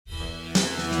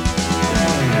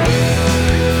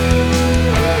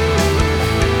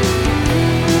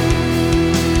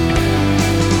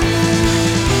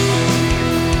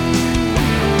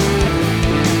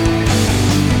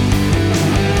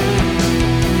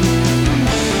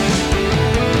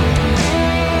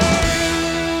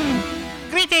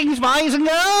boys and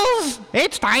girls,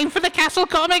 it's time for the Castle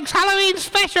Comics Halloween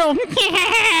special.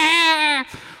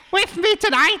 With me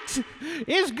tonight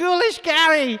is Ghoulish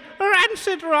Gary,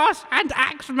 Rancid Ross, and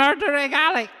Axe Murdering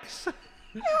Alex.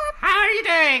 How are you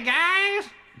doing, guys?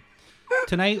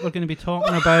 Tonight we're going to be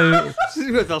talking about...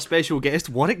 with our special guest,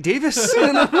 Warwick Davis.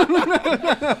 Tonight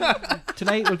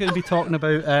we're going to be talking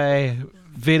about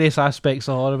various aspects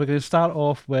of horror. We're going to start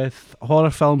off with horror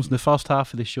films in the first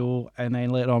half of the show, and then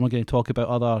later on we're going to talk about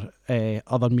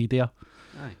other media.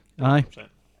 Aye.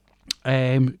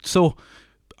 So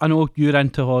I know you're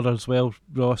into horror as well,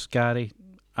 Ross, Gary,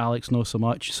 Alex, not so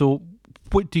much. So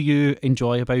what do you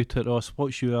enjoy about it, Ross?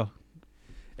 What's your...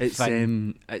 It's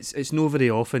not very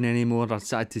often anymore. I'm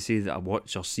sad to say that I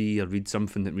watch or see or read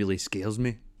something that really scares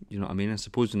me. You know what I mean? I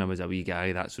suppose when I was a wee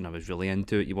guy, that's when I was really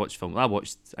into it. You watch film. I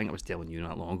think I was telling you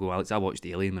not long ago, Alex, I watched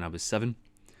Alien when I was 7.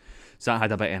 So that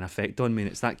had a bit of an effect on me,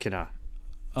 and it's that kind of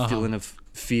feeling of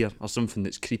fear or something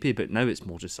that's creepy, but now it's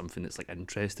more just something that's like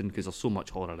interesting because there's so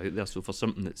much horror out there. So for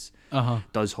something that's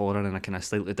does horror in a kind of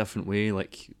slightly different way,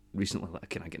 like recently, like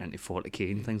kind of getting into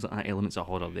 40k and things like that, elements of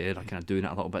horror there, I kind of doing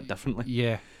it a little bit differently.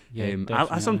 Yeah.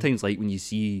 I sometimes like when you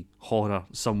see horror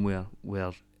somewhere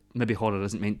where maybe horror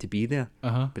isn't meant to be there,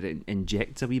 but it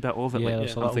injects a wee bit of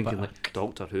it. I'm thinking like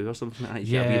Doctor Who or something like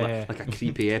that. Like a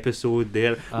creepy episode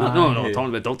there. No,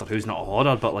 talking about Doctor Who's not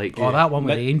horror, but like... that one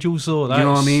with the angels though. You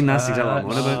know what I mean? That's exactly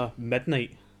what I'm on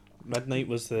about. Midnight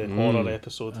was the horror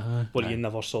episode where you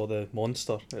never saw the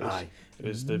monster. It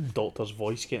was the Doctor's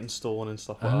voice getting stolen and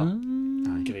stuff like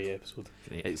that. Great episode.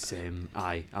 It's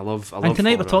I love. And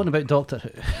tonight horror. we're talking about Doctor Who.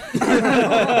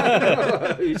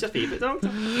 Who's your favourite Doctor?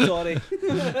 Sorry.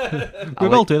 We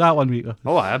will do that one week though.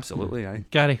 Oh, absolutely, aye.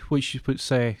 Gary, what's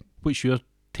your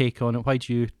take on it? Why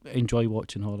do you enjoy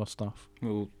watching horror stuff?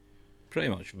 Well, pretty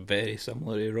much very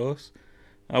similar to Ross.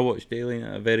 I watched Alien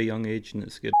at a very young age and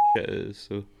it scared the shit out of us,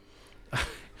 so...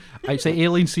 I'd say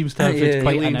Alien seems to have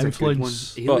quite an Alien's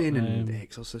influence. Alien and The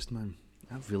Exorcist, man.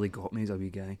 That really got me as a wee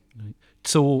guy. Right.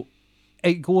 So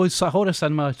it goes... Horror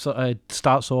cinema sort of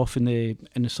starts off in the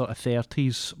sort of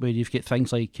 30s, where you've got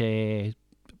things like The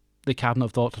Cabinet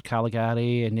of Dr.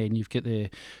 Caligari, and then you've got the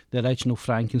original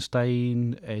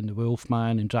Frankenstein and the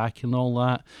Wolfman and Dracula and all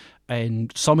that.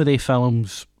 And some of the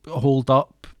films hold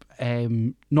up,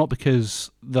 not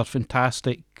because they're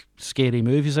fantastic, scary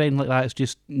movies or anything like that. It's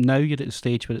just now you're at the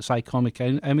stage where it's iconic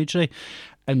imagery,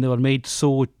 and they were made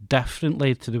so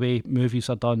differently to the way movies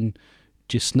are done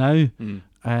just now.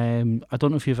 I don't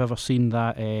know if you've ever seen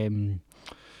that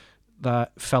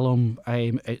film.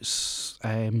 It's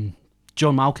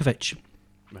John Malkovich.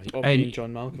 Right.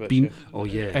 John Malkovich.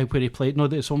 Where he played. No,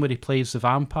 it's one where he plays the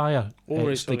vampire.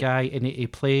 It's the guy, and he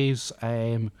plays.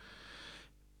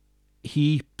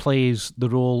 He plays the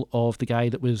role of the guy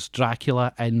that was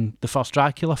Dracula in the first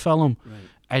Dracula film,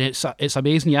 and it's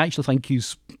amazing. You actually think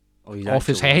he's off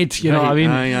his head. You know what I mean?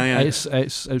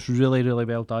 It's really, really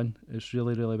well done. It's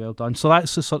really, really well done. So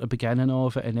that's the sort of beginning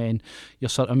of it, and then you're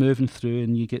sort of moving through,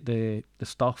 and you get the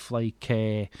stuff like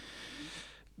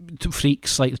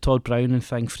Freaks, like the Todd Browning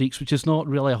thing, Freaks, which is not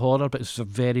really a horror, but it's a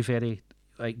very, very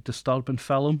like disturbing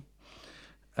film.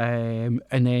 And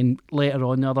then later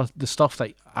on, the stuff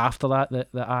that after that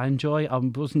I enjoy. I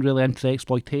wasn't really into the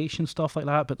exploitation stuff like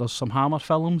that, but there's some Hammer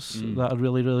films that are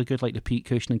really, really good, like the Pete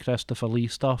Cushing and Christopher Lee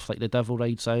stuff, like The Devil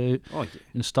Rides Out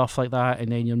and stuff like that.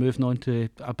 And then you're moving on to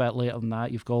a bit later than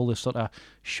that, you've got all this sort of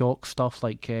shock stuff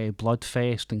like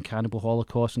Bloodfest and Cannibal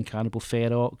Holocaust and Cannibal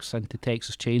Ferox and the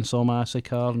Texas Chainsaw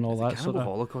Massacre and all that sort of...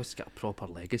 Cannibal Holocaust's got a proper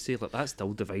legacy. Like, that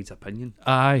still divides opinion.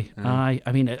 Aye.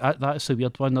 I mean, that's a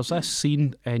weird one. There's this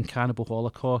scene in Cannibal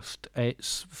Holocaust.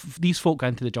 It's these folk go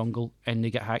into the jungle and they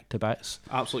get hacked to bits.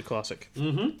 Absolute classic.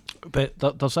 But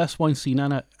there's this one scene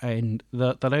in it, and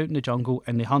they're out in the jungle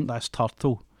and they hunt this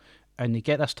turtle, and they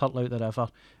get this turtle out of the river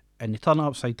and they turn it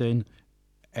upside down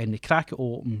and they crack it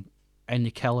open and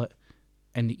they kill it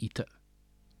and they eat it.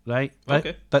 Right?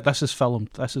 Okay. This is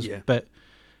filmed. But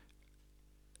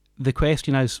the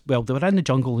question is, well, they were in the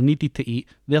jungle, they needed to eat.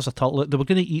 There's a turtle. They were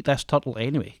going to eat this turtle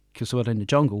anyway because they were in the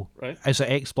jungle. Right. Is it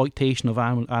exploitation of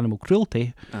animal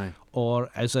cruelty? Aye. Or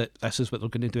is it, this is what they're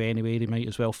going to do anyway, they might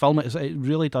as well film it? It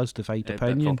really does divide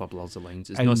opinion. It proper blurs the lines.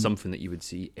 It's not something that you would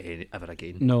see ever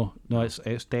again. No,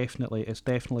 it's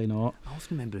definitely not. I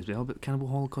often remember as well about Cannibal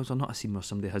Holocaust, or not a scene where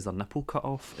somebody has their nipple cut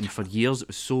off, and for years it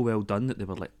was so well done that they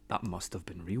were like, that must have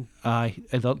been real. Aye,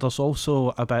 and there's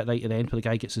also a bit right at the end where the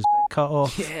guy gets his cut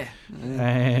off. Yeah.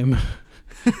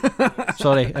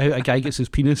 Sorry, a guy gets his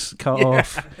penis cut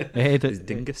off. His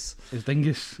dingus.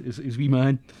 His wee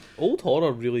man. Old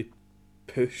horror really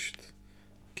pushed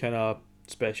kind of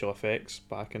special effects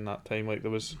back in that time. Like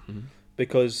there was,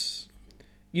 because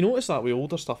you notice that with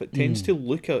older stuff, it tends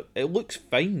to it looks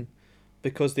fine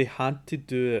because they had to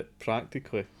do it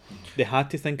practically. They had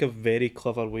to think of very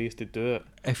clever ways to do it.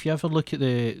 If you ever look at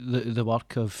the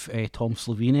work of Tom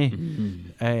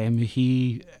Savini,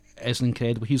 he is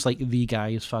incredible. He's like the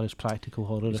guy as far as practical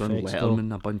horror He's effects on go.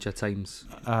 Letterman a bunch of times,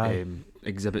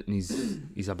 exhibiting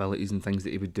his abilities and things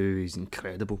that he would do. He's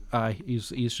incredible.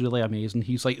 He's really amazing.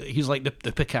 He's like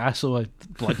the Picasso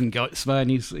of blood and guts, man.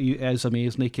 He is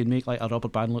amazing. He can make like a rubber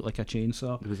band look like a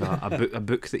chainsaw. There was a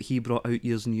book that he brought out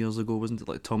years and years ago, wasn't it?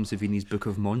 Like Tom Savini's Book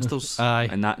of Monsters.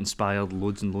 And that inspired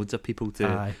loads and loads of people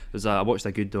to. I watched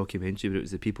a good documentary where it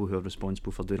was the people who are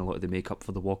responsible for doing a lot of the makeup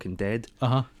for The Walking Dead.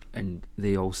 And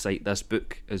they all cite this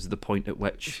book as the point at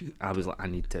which I was like,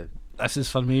 this is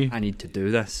for me. I need to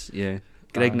do this. Yeah.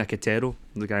 Greg Nicotero,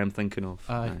 the guy I'm thinking of.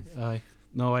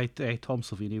 No, Tom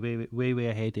Savini, way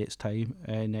ahead of its time.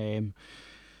 And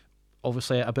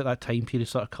obviously, about that time period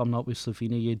sort of coming up with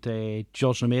Savini, you had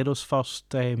George Romero's first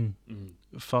film,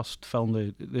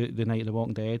 The Night of the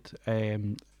Walking Dead.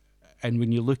 And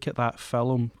when you look at that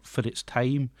film for its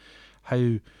time,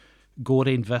 how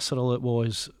gory and visceral it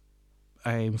was,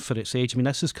 for its age. I mean,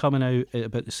 this is coming out at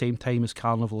about the same time as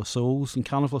Carnival of Souls, and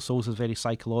Carnival of Souls is very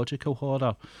psychological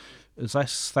horror. Is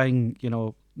this thing,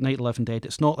 Night of the Living Dead,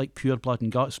 it's not like pure blood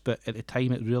and guts, but at the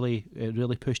time it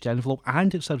really pushed the envelope,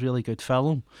 and it's a really good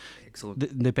film.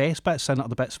 Excellent. The best bits in it are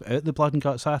the bits without the blood and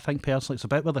guts, I think, personally. It's a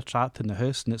bit where they're trapped in the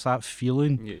house, and it's that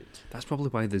feeling. Yeah. That's probably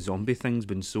why the zombie thing's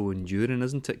been so enduring,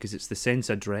 isn't it? Because it's the sense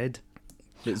of dread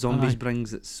that zombies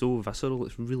brings. It's so visceral.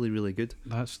 It's really, really good.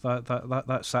 That's it.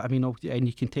 I mean, and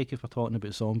you can take, if we're talking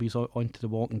about zombies, onto The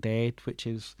Walking Dead, which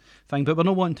is thing, but we're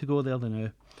not wanting to go there now.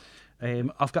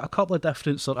 I've got a couple of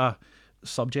different sort of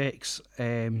subjects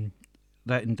written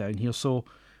down here, so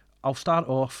I'll start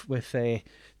off with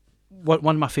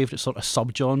one of my favourite sort of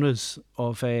subgenres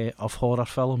of horror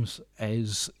films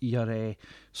is your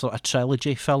sort of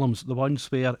trilogy films, the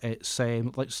ones where it's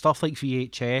like stuff like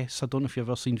VHS. I don't know if you've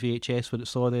ever seen VHS, but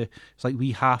it's like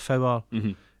wee half hour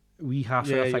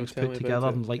things put together,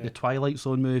 and like the Twilight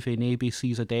Zone movie and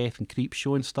ABCs of Death and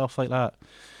Creepshow and stuff like that.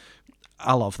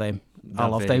 I love them. I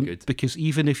love them good. Because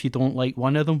even if you don't like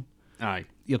one of them,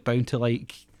 you're bound to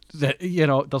like.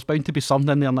 There's bound to be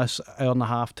something in this hour and a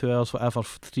half, 2 hours, whatever,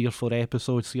 3 or 4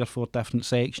 episodes, 3 or 4 different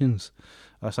sections.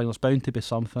 I think there's bound to be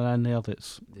something in there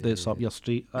that's up your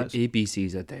street. The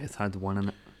ABCs of Death had one in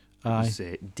it. It was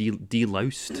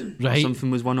Deloused, right? Or something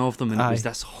was one of them, and it was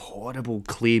this horrible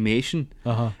claymation,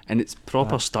 and it's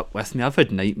proper stuck with me. I've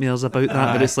had nightmares about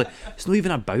that, but it's like it's not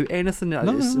even about anything.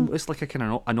 It's like a kind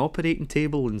of an operating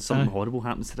table, and something horrible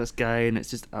happens to this guy, and it's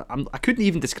just I couldn't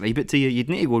even describe it to you. You'd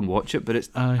need to go and watch it, but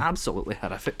it's absolutely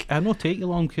horrific. It'll not take you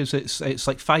long because it's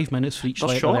like 5 minutes for each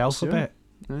letter of the alphabet.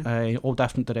 Yeah. All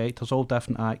different directors, all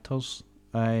different actors.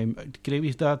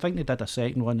 Great. I think they did a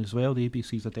second one as well, the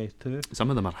ABCs of Death too. Some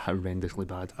of them are horrendously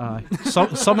bad.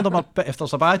 Some of them are, but if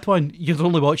there's a bad one, you're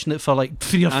only watching it for like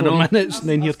 3 or 4 minutes, and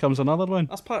then here comes another one.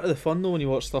 That's part of the fun though when you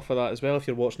watch stuff like that as well. If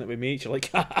you're watching it with mates, you're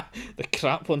like, the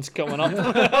crap one's coming up.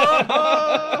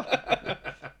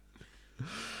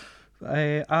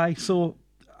 So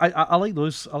I like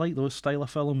those. I like those style of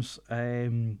films.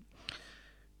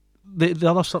 The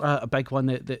other sort of a big one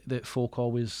that folk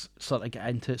always sort of get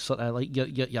into, sort of like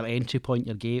your entry point,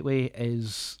 your gateway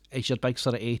is your big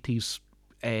sort of 80s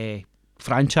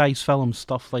franchise films,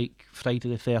 stuff like Friday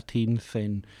the 13th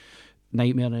and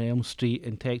Nightmare on Elm Street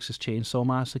and Texas Chainsaw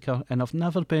Massacre. And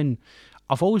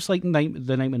I've always liked the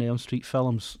Nightmare on Elm Street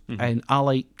films, and I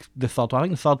like the third one. I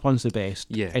think the third one's the best.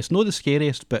 Yeah. It's not the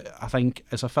scariest, but I think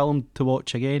as a film to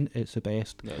watch again, it's the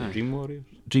best. Dream Warriors.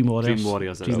 Dream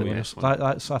Warriors.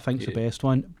 That's I think the best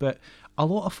one. But a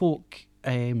lot of folk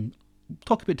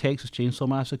talk about Texas Chainsaw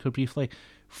Massacre briefly.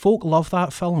 Folk love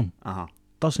that film.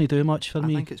 Doesn't do much for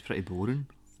me. I think it's pretty boring.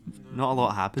 Not a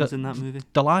lot happens in that movie.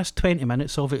 The last 20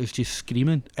 minutes of it is just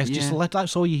screaming. It's just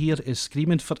that's all you hear is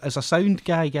screaming. As a sound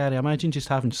guy, Gary, imagine just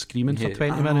having screaming for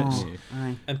 20 minutes.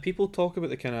 And people talk about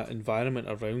the kind of environment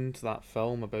around that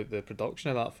film, about the production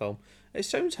of that film. It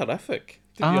sounds horrific,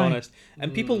 to be honest.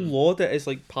 And people laud it as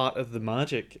like part of the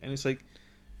magic, and it's like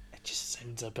it just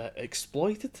sounds a bit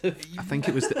exploitative. I think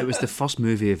it was the first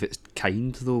movie of its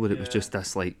kind though, where it was just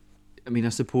this like. I mean, I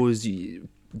suppose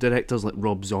directors like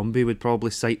Rob Zombie would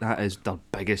probably cite that as their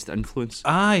biggest influence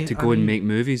Aye, to go and make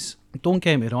movies. Don't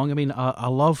get me wrong. I mean, I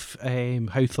love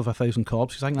House of a Thousand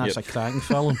Corpses. I think that's a cracking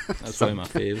film. That's one of my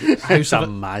favourites. It's a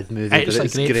mad movie, It's but a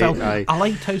it's great great. film. Aye. I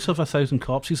liked House of a Thousand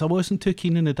Corpses. I wasn't too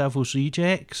keen on The Devil's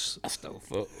Rejects. I still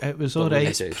thought It was Double alright.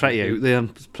 Rejects. It's pretty out there.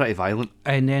 It's pretty violent.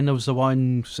 And then there was the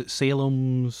one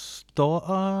Salem's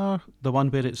Daughter, the one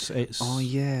where it's Oh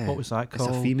yeah. what was that It's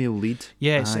called? a female lead.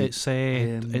 Yeah, Aye.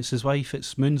 it's his wife.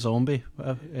 It's Moon Zombie.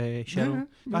 Cheryl.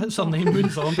 That's her name, Moon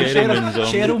Zombie. Cheryl Moon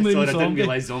Zombie. Cheryl Moon Zombie.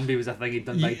 realise Zombie was a thing he'd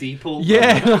done by Depot.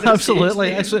 Yeah,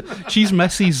 absolutely. She's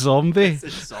Mrs. Zombie.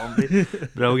 Zombie.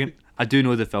 Brilliant. I do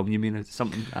know the film you mean. It's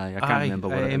something. I can't remember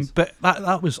what it is. But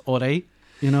that was alright.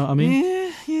 You know what I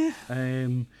mean? Yeah.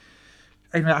 Anyway,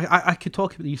 I could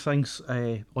talk about these things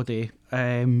all day,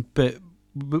 but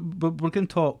we're going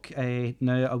to talk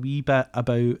now a wee bit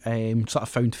about sort of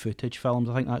found footage films.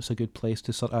 I think that's a good place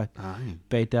to sort of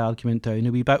bed the argument down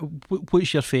a wee bit.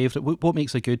 What's your favourite? What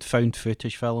makes a good found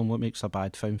footage film? What makes a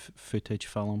bad found footage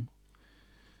film?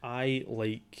 I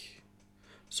like.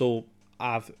 So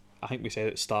I think we said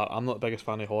at the start, I'm not the biggest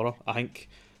fan of horror. I think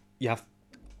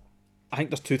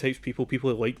there's two types of people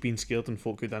who like being scared and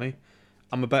folk who don't.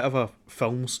 I'm a bit of a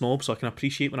film snob, so I can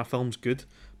appreciate when a film's good,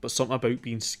 but something about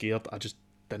being scared, I just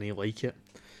didn't like it.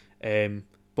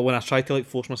 But when I tried to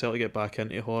force myself to get back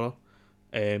into horror,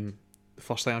 the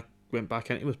first thing I went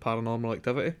back into was Paranormal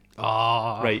Activity.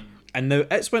 Right. And now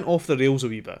it's went off the rails a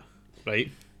wee bit, right?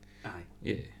 Aye.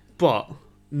 Yeah. But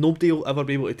nobody will ever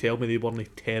be able to tell me they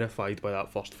weren't terrified by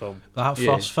that first film. That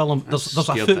first film, there's a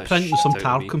scared the footprint and some shit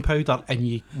out of me. talcum powder, and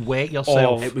you wet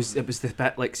yourself. It was the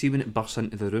bit see when it bursts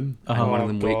into the room Uh-huh. and one of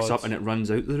them wakes God. up and it runs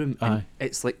out the room and Aye.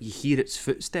 it's like you hear its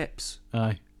footsteps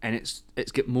Aye. and it's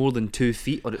got more than 2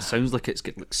 feet, or it sounds like it's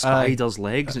got like spider's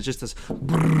legs. It's just this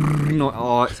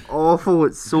it's awful.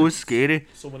 It's so scary.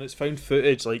 So when it's found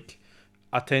footage,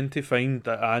 I tend to find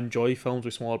that I enjoy films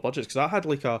with smaller budgets, because I had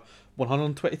a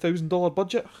 $120,000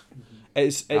 budget.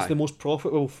 It's Aye. the most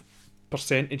profitable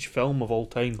percentage film of all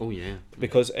time. Oh yeah.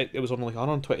 Because it was on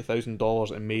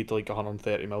 $120,000 and made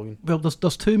 $130 million. Well,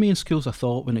 there's two main schools of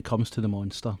thought when it comes to the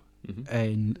monster.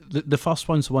 And the first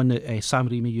one's the one that Sam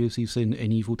Raimi uses in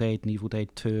Evil Dead and Evil Dead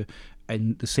 2,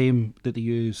 and the same that they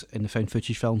use in the found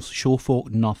footage films. Show folk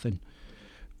nothing,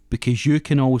 because you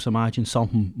can always imagine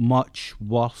something much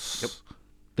worse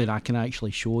than I can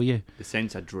actually show you. The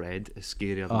sense of dread is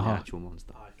scarier than the actual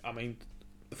monster. I mean,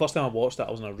 the first time I watched it,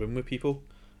 I was in a room with people,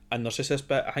 and there's just this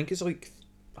bit, I think it's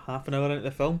half an hour into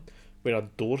the film, where a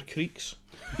door creaks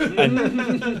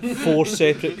and 4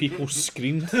 separate people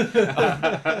screamed.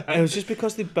 And it was just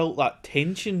because they built that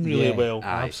tension really well.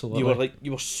 Aye. Absolutely.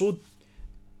 You were so.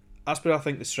 That's where I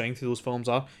think the strength of those films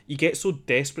are. You get so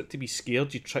desperate to be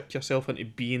scared, you trick yourself into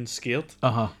being scared.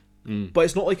 But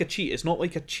it's not like a cheat. It's not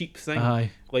like a cheap thing. Aye.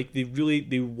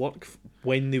 They work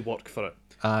when they work for it.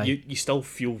 Aye. You still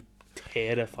feel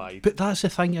terrified. But that's the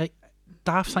thing.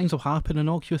 Daft things will happen,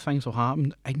 innocuous things will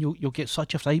happen, and you'll get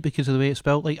such a fright because of the way it's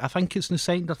built. I think it's in the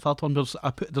second or third one. There's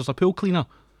a pool cleaner.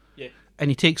 Yeah. And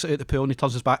he takes it out the pool and he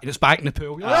turns his back, and it's back in the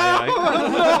pool. The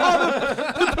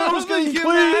pool's getting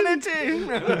humanity.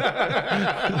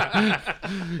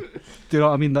 Do you know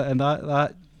what I mean?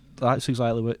 That's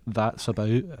exactly what that's about.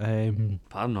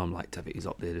 Paranormal Activity's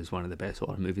up there as one of the best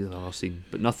horror movies I've ever seen,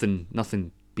 but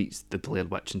nothing beats the Blair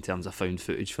Witch in terms of found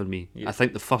footage for me. Yeah. I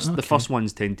think the first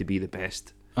ones tend to be the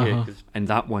best, Yeah, 'cause and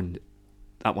that one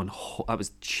that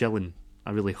was chilling.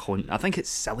 I think it's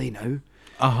silly now.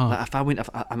 Like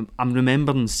I'm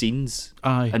remembering scenes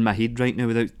Aye. in my head right now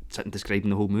without sitting describing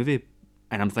the whole movie,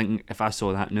 and I'm thinking if I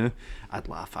saw that now, I'd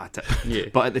laugh at it. Yeah.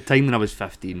 But at the time when I was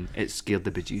 15, it scared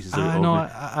the bejesus out I of know. me.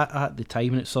 At the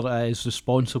time, and it sort of is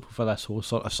responsible for this whole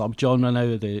sort of subgenre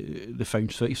now, the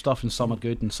found footage stuff, and some are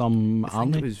good and some I think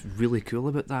aren't. what was really cool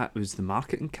about that was the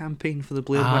marketing campaign for the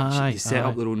Blair Aye, Witch. They set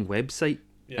up aye. their own website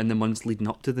in the months leading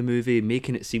up to the movie,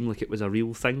 making it seem like it was a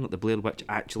real thing, like the Blair Witch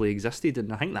actually existed,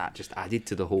 and I think that just added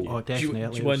to the whole. Oh, Do you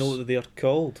definitely. want to know what they're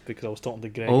called? Because I was talking to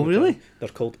Greg. Oh, about really? them. They're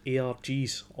called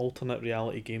ARGs, Alternate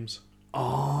Reality Games.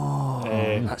 Oh,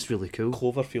 that's really cool.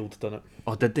 Cloverfield done it.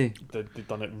 Oh, did they? They've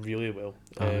done it really well.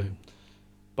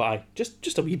 But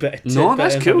just a wee bit. No, bit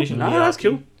that's of cool. information No, on that's ARG.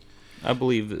 cool. I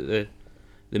believe that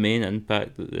the main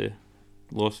impact that the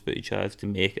lost footage has to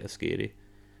make it a scary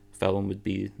film would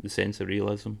be the sense of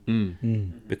realism.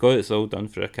 Because it's all done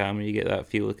for a camera, you get that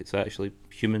feel like it's actually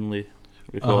humanly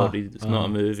recorded. It's not a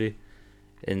movie,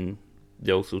 and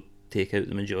they also take out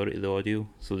the majority of the audio,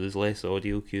 so there's less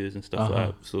audio cues and stuff like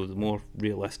that. So the more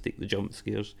realistic the jump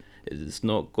scares, it's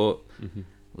not got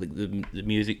like the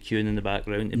music cueing in the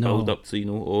background to No. build up, so you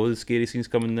know, oh, the scary scene's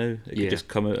coming now. It Yeah. could just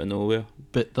come out of nowhere.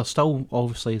 But there's still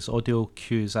obviously there's audio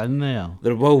cues in there.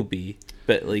 There will be,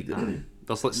 but like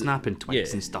There's like snapping twigs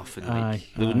Yeah. and stuff, and Aye, like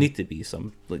there would aye. need to be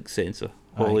some like sense of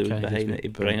Aye, Hollywood kinda behind just it to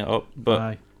make- bring it up, but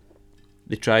Aye.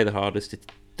 they try the hardest to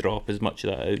drop as much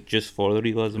of that out just for the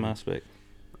realism aspect.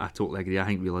 I totally agree. I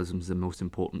think realism's the most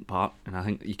important part, and I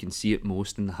think you can see it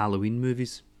most in the Halloween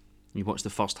movies. You watch the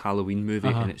first Halloween movie,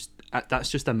 Uh-huh. and that's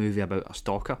just a movie about a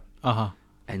stalker, Uh-huh.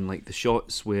 and like the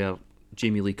shots where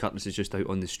Jamie Lee Curtis is just out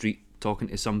on the street talking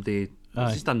to somebody. Aye.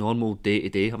 It's just a normal day to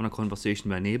day having a conversation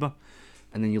with a neighbour,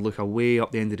 and then you look away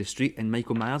up the end of the street, and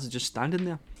Michael Myers is just standing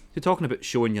there. You're talking about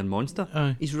showing your monster.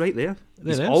 Aye. He's right there. There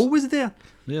He's he is. always there.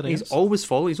 There he He's is. always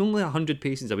following. He's only 100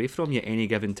 paces away from you at any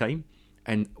given time.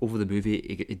 And over the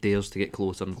movie, he dares to get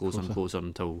closer and closer and closer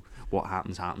until what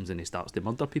happens, and he starts to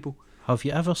murder people. Have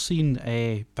you ever seen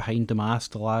Behind the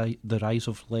Mask, the Rise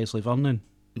of Leslie Vernon?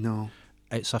 No.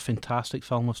 It's a fantastic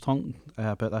film. I was talking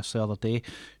about this the other day.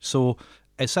 So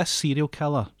it's this serial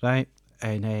killer, right?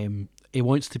 And he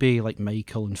wants to be like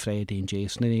Michael and Freddy and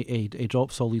Jason, and he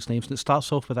drops all these names. And it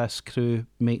starts off with this crew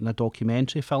making a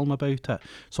documentary film about it.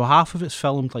 So half of it's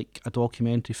filmed like a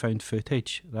documentary found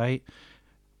footage, right?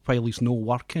 While he's no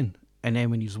working. And then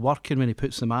when he's working, when he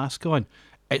puts the mask on,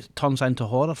 it turns into a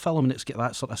horror film, and it's got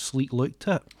that sort of sleek look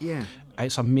to it. Yeah.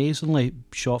 It's amazingly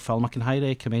shot film. I can highly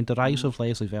recommend The Rise of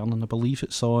Leslie Vernon. I believe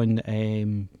it's on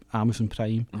Amazon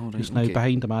Prime. Oh, right, It's now okay.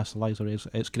 Behind the Mask, Eliza Reyes.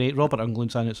 It's great. Robert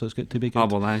Englund's in it, so it's got to be Oh,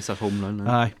 good. well, that's a home run.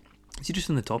 Aye. See, just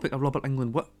on the topic of Robert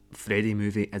Englund, what Freddy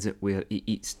movie is it where he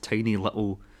eats tiny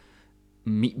little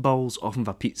meatballs off of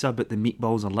a pizza, but the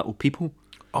meatballs are little people?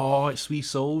 Oh, it's Sweet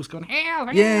Souls going, hell,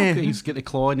 Yeah. He's got the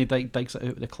claw and he digs it out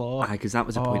with the claw. Aye, because that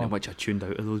was the point Oh. at which I tuned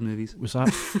out of those movies. Was that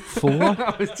 4?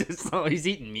 I was just like, he's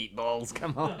eating meatballs,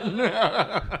 come on.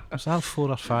 Was that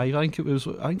 4 or 5? I think it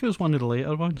was one of the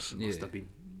later ones. Must have been.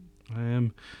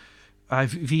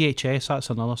 VHS, that's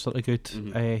another sort of good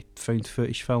found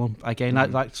footage film. Again,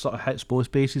 that sort of hits both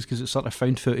bases because it's sort of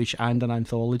found footage and an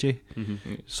anthology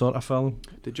sort of film.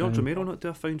 Did George Romero not do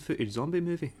a found footage zombie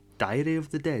movie? Diary of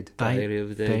the Dead, Diary of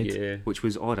the Dead, Dead. yeah. which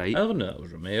was alright. I don't know, that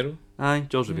was Romero. Aye,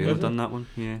 George Romero done that one,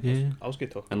 yeah. Yeah. I was going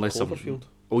to talk about Unless Cloverfield.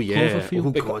 Oh yeah, Cloverfield. oh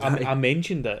Because god, I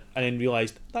mentioned it and then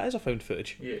realised that is a found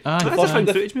footage. Aye. That's a found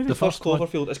footage movie. The first one.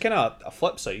 Cloverfield, it's kind of a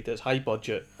flip side. It's high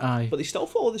budget, Aye. but they still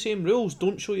follow the same rules.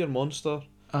 Don't show your monster.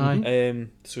 Aye.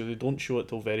 So they don't show it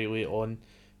till very late on,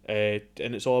 and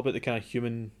it's all about the kind of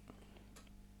human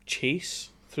chase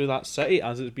through that city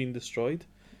as it's being destroyed.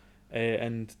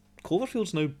 And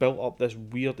Cloverfield's now built up this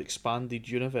weird expanded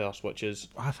universe, which is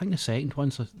I think the second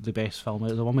one's the best film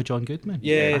out of the one with John Goodman.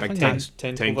 yeah, I I think think 10, that's,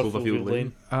 10 10 Cloverfield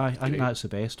Lane. I think Great. that's the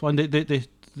best one. The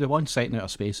one set out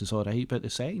of space is alright, but the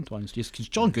second one's just because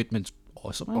John Goodman's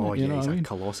awesome. Isn't Oh it? You yeah, know he's what I a mean?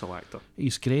 colossal actor.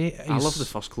 He's great. I love the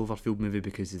first Cloverfield movie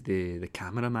because the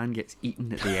cameraman gets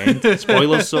eaten at the end.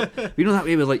 Spoilers. So you know that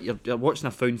way where like you're watching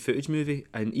a found footage movie,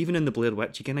 and even in the Blair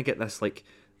Witch, you kind of get this like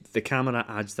the camera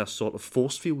adds this sort of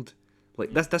force field.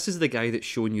 Like this is the guy that's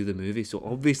showing you the movie, so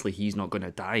obviously he's not going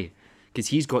to die because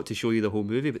he's got to show you the whole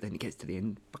movie. But then he gets to the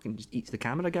end, fucking just eats the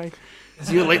camera guy.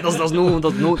 So you're like, there's no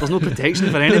protection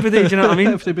for anybody. Do you know what I mean?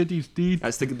 Everybody's dead.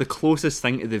 That's the closest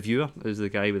thing to the viewer is the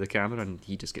guy with the camera, and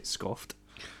he just gets scoffed.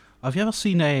 Have you ever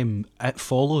seen It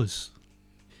Follows?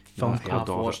 Film I've heard I've of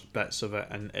it. watched bits of it,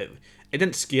 and it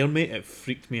didn't scare me. It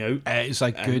freaked me out. It's a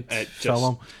And good it just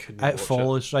film. couldn't watch It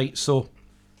Follows, right? So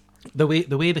the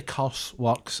way the curse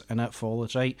works in It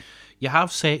Follows, right? You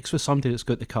have sex with somebody that's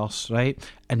got the curse, right?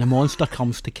 And the monster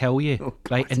comes to kill you,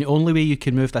 right? And the only way you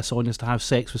can move this on is to have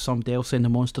sex with somebody else, and the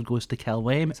monster goes to kill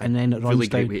them, and then it runs Really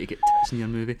great down. way to get tits in your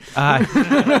movie. Aye.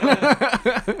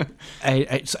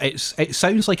 It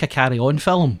sounds like a Carry On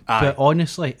film, Aye. but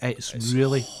honestly, it's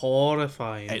really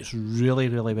horrifying. really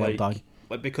well like, done.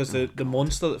 like because the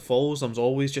monster that follows them's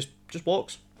always just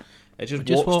walks. It just,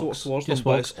 Just walks walks, towards just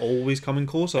them, walks. but it's always coming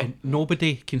closer. And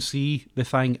nobody can see the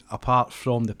thing apart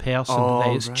from the person Oh,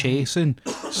 that it's right. chasing.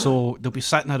 So they'll be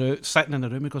sitting in the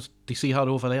room and goes, "Do you see her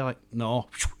over there?" Like, no,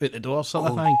 at the door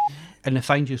sort of thing. And the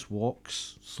thing just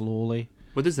walks slowly.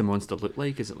 What does the monster look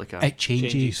like? Is it like a... It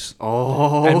changes.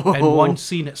 Oh! In one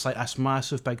scene, it's like this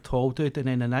massive big tall dude, and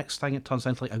then the next thing, it turns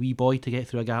into like a wee boy to get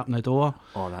through a gap in the door.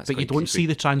 Oh, that's But you quite don't creepy. see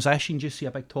the transition. You just see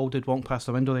a big tall dude walk past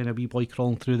the window, then a wee boy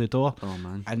crawling through the door. Oh,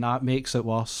 man. And that makes it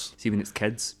worse. See, when it's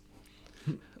kids,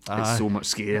 Aye. it's so much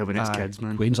scarier when it's Aye. kids,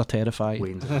 man. Waynes are terrifying.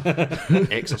 Wayne's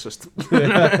Exorcist.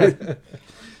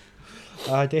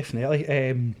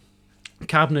 Definitely.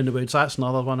 Cabin in the Woods, that's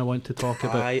another one I want to talk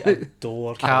about. I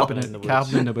adore Cabin in the Woods.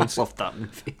 Cabin in the Woods. Love that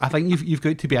movie. I think you've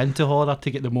got to be into horror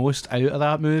to get the most out of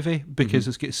that movie, because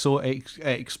it's got so it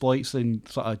exploits and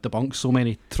sort of debunks so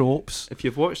many tropes. If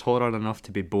you've watched horror enough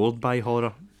to be bored by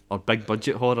horror or big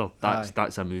budget horror,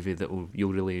 that's a movie that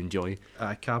you'll really enjoy.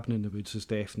 Cabin in the Woods is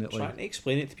definitely. Trying to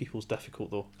explain it to people is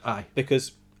difficult though. Aye.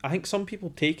 Because I think some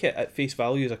people take it at face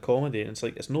value as a comedy, and it's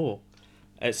like it's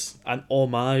an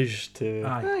homage to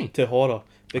horror,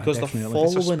 because they're definitely.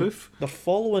 It's a following spoof. they're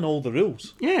following all the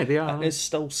rules. Yeah, they are. And it's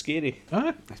still scary.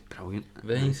 Aye. That's brilliant.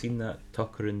 Have you seen that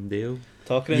Tucker and Dale?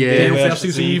 Talking Yeah. Dale Dale versus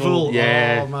versus Evil.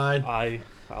 Yeah. Oh man, I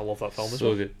love that film as So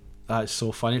well. good. that's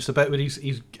so funny. It's the bit where he's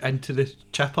into the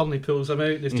chipper and he pulls him out,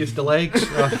 and it's just the legs.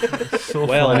 It's so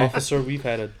Well, funny. officer, we've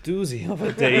had a doozy of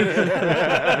a day.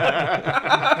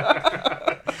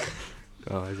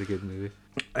 Oh, it's a good movie.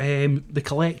 The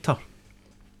Collector.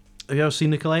 Have you ever seen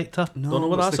The Collector? No, Don't know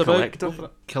what what's that's The about. Collector? Go for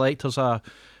it. Collector's a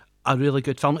really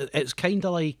good film. It's kind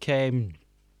of like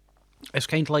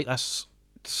this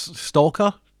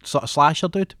stalker sort of slasher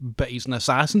dude, but he's an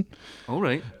assassin. All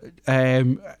right.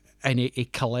 And he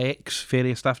collects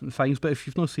various different things. But if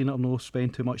you've not seen it or not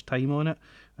spend too much time on it,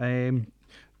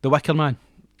 The Wicker Man.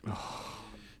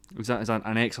 Is that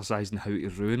an exercise in how to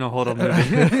ruin a horror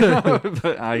movie?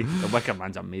 But aye, The Wicker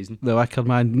Man's amazing. The Wicker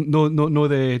Man. No,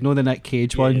 the Nick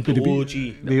Cage one. Yeah, but the be-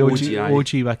 OG. The OG, aye.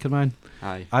 OG Wicker Man.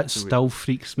 Aye. That still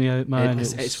freaks me out, man.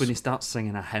 It's when he starts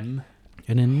singing a hymn.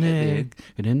 And in the at the egg,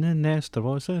 and in the nest there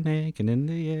was an egg, and in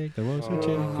the egg there was a chick.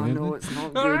 Oh, and in no, the- it's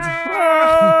not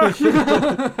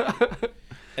good.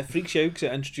 It freaks you out because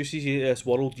it introduces you to this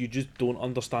world you just don't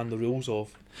understand the rules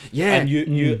of. Yeah, And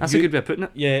you that's a good way of putting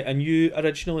it. Yeah, and you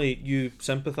originally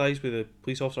sympathise with the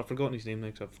police officer. I've forgotten his name now.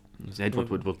 'Cause It's Edward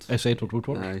Woodward. It's Edward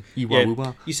Woodward. Aye.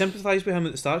 Yeah. You sympathise with him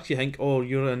at the start 'cause you think, oh,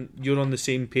 you're on the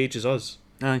same page as us.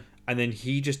 Aye. And then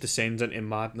he just descends into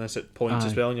madness at points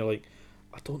as Aye. well, and you're like,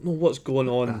 I don't know what's going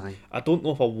on. Aye. I don't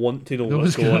know if I want to know No,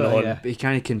 what's it's going good, on. yeah. But he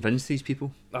can't convince these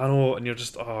people. I know, and you're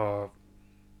just,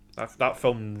 that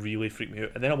film really freaked me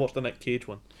out. And then I watched the Nick Cage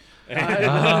one.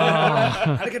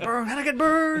 Hannigan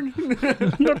burn!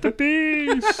 Not the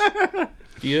bees.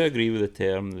 Do you agree with the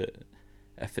term that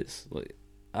if it's like,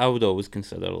 I would always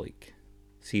consider like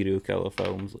serial killer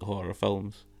films like horror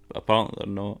films, but apparently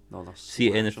they're not. No, they're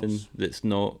See anything slashers. that's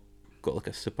not got like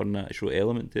a supernatural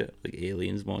element to it, like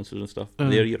aliens, monsters and stuff. Mm.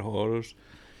 They're your horrors.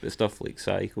 But stuff like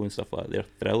Psycho and stuff like that, they're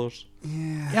thrillers.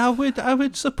 Yeah, I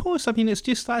would suppose. I mean, that's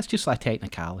just a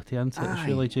technicality, isn't it? It's Aye.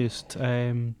 really just.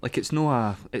 Like it's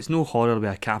no horror with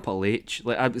a capital H.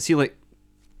 Like I see, like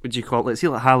would you call it? See,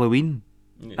 like Halloween.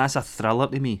 Yeah. That's a thriller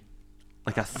to me,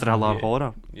 like a thriller Yeah.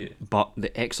 horror. Yeah. But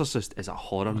The Exorcist is a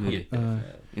horror movie. You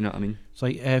know what I mean? It's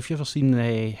like, have you ever seen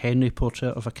the Henry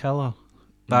Portrait of a Killer?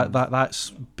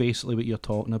 That's basically what you're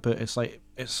talking about. It's like,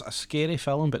 it's a scary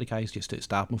film, but the guy's just out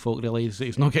stabbing folk. Really,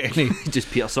 he's not getting any.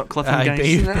 Just Peter Sutcliffe Aye, and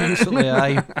guys. basically,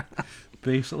 aye.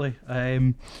 Basically.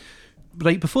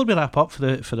 Right, before we wrap up for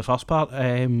the first part,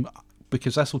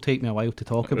 because this will take me a while to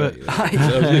talk about. Right, yeah.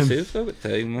 I was going to say, we've still got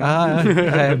time,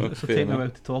 man. This will take me a while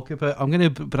to talk about. I'm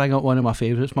going to bring up one of my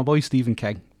favourites, my boy Stephen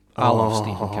King. I love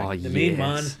Stephen King. The main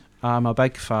man. I'm a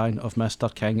big fan of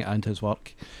Mr. King and his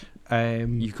work.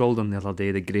 You called him the other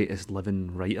day the greatest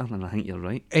living writer, and I think you're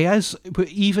right. He is, but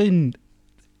even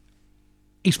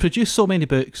he's produced so many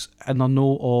books, and they're not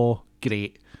all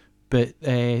great. But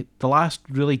the last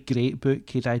really great book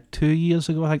he did 2 years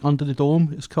ago, I think, Under the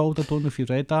Dome, it's called. I don't know if you've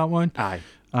read that one. Aye.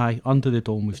 Aye, Under the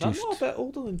Dome was Is that just. not a bit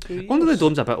older than 2 years? Under the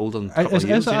Dome's a bit older than a couple Is of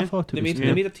years. it? I isn't it? thought it They was.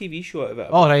 made a TV show out of it.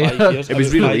 Oh, right. 5 years. It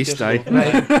was about 5 released, years aye. ago.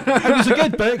 It was a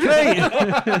good book, right?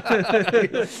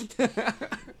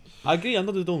 I agree.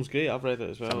 Under the Dome's great. I've read it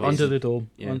as well. Under the Dome.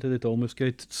 Yeah. Under the Dome was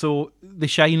good. So, The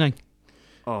Shining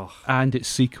Oh, and its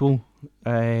sequel,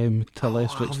 to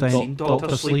lesser haven't seen extent, Doctor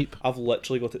Doctor Sleep. I've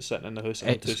literally got it sitting in the house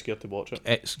and I'm It's- too scared to watch it.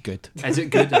 It's good. is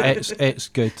it good? It's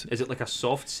good. Is it like a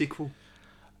soft sequel?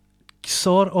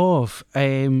 Sort of.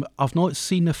 I've not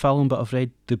seen the film, but I've read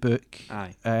the book.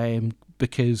 Aye.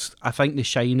 Because I think The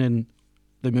Shining,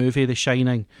 the movie The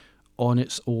Shining, on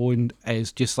its own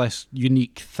is just this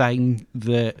unique thing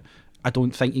that I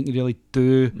don't think you can really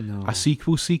do No. a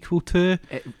sequel to.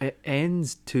 It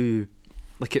ends to,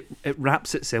 like it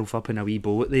wraps itself up in a wee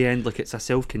bow at the end, like it's a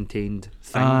self-contained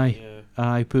thing. Aye, Yeah.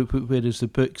 aye. But whereas the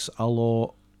book's a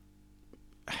lot,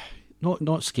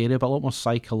 not scary, but a lot more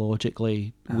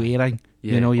psychologically wearing.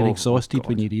 Yeah. You know, you're Oh, exhausted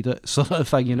when God. you read it, sort of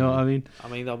thing. You know what I mean? I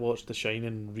mean, I watched The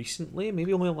Shining recently,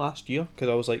 maybe only last year, because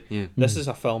I was like, Yeah. this is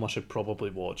a film I should probably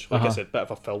watch. Like I Uh-huh. said, bit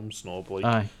of a film snob. Like,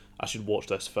 Aye. I should watch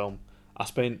this film. I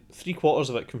spent 3/4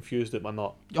 of it confused at my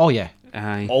nut, Oh yeah.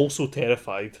 Aye. also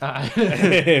terrified, Aye.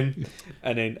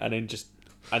 and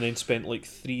then spent like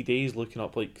 3 days looking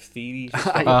up like theories and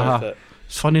stuff Uh-huh. about it.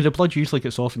 It's funny, the blood usually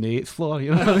gets off on the 8th floor,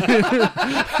 you know.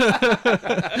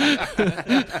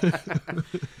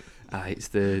 It's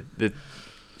the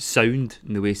sound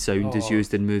and the way sound is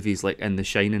used in movies, like in The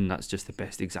Shining. That's just the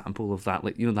best example of that.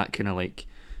 Like, you know, that kind of like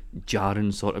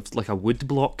jarring sort of like a wood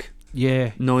block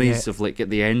Yeah. noise yeah. of like at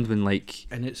the end when like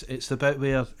And it's the bit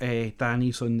where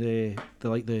Danny's on the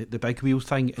big wheel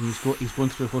thing, and he's going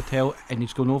through the hotel, and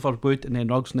he's going over wood and then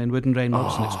rugs and then wood and then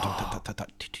rugs, and it's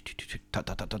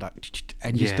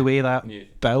and just the way that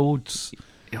builds.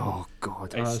 oh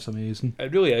god, That's amazing.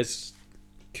 It really is.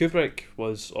 Kubrick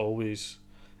was always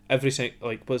every frame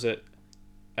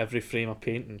of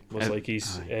painting was like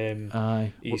his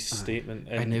Aye. statement.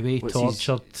 And the way he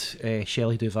tortured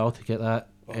Shelley Duvall to get that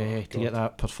get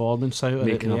that performance out of it at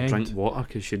making the her end. drink water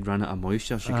because she'd run out of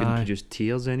moisture. She couldn't produce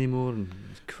tears anymore, and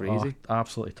it's crazy.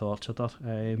 Absolutely tortured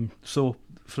her. So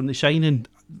from The Shining,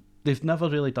 they've never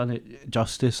really done it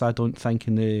justice, I don't think,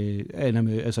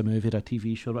 as a movie or a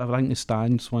TV show. I think The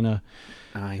Stand's one of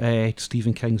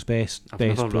Stephen King's best I've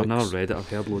books. never read it. I've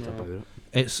heard loads about it.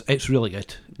 It's really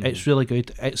good. It's really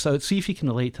good. So see if you can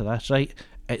relate to this, right?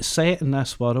 It's set in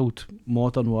this world,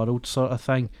 modern world sort of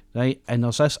thing, right? And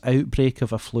there's this outbreak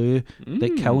of a flu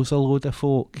that kills a load of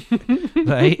folk,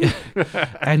 right?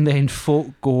 And then folk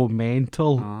go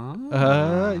mental.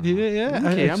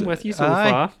 Okay, I'm with you so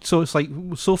far. So it's like,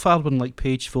 so far we're on like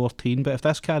page 14, but if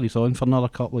this carries on for another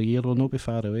couple of years, we'll not be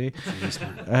far away.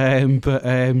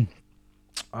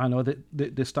 I know that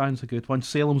the Stand's a good one.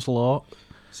 Salem's Lot.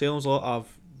 Salem's Lot,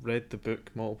 I've read the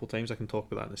book multiple times. I can talk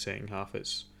about that in the second half.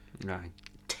 It's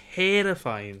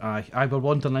terrifying. Aye, we're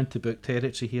wandering into book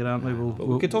territory here, aren't we?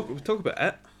 We could talk about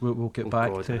it. We'll get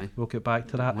back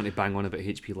to that. I want to bang on about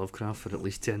H.P. Lovecraft for at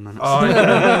least 10 minutes.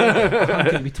 I'm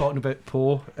going to be talking about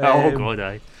Poe. Oh god,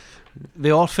 aye.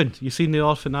 The Orphan. You seen The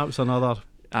Orphan? That was another.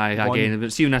 Aye, one. again.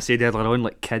 But see, when I said earlier on,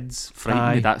 like kids frighten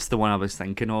Aye. me. That's the one I was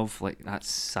thinking of. Like that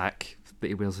sack that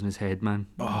he wears on his head, man.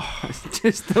 It's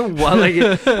just the one.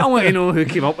 Like, I want to know who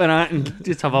came up with that and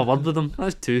just have a word with them.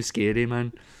 That's too scary,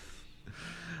 man.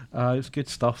 It's good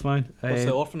stuff, man. What's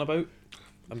the Orphan about?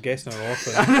 I'm guessing an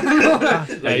orphan.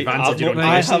 Right,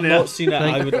 I have not seen it.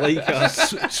 I would like a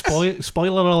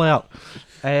spoiler alert.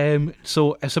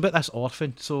 So it's about this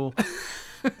orphan. So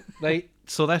right.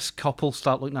 So this couple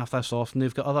start looking after this orphan.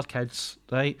 They've got other kids,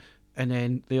 right? And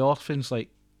then the orphan's like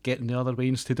getting the other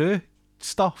ways to do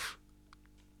stuff,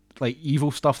 like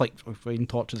evil stuff, like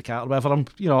torture the cat or whatever. I'm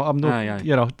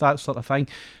not, that sort of thing.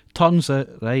 Turns out,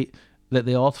 right, that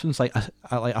the orphan's like a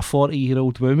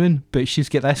 40-year-old woman, but she's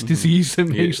got this disease that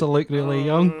makes her look really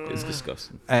young. It's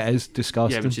disgusting. It is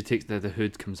disgusting. Yeah, when she takes the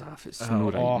hood comes off, it's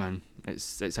no right, man.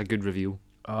 It's a good reveal.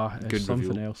 It's good something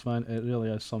review. else, man. It really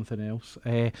is something else.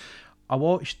 I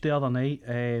watched the other night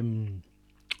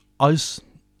Us.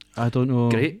 I don't know.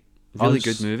 Great, really Us-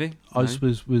 good movie. Us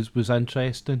Aye. was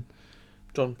interesting.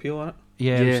 John Peel on it.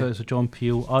 Yeah, It was a John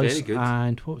Peel. Us Very good.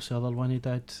 and what's the other one he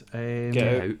did?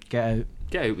 Get Out. Get Out.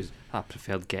 Get Out was, I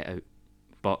preferred Get Out,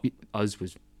 but Us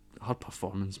was her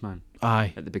performance, man.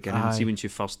 Aye. At the beginning, Aye. see when she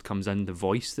first comes in, the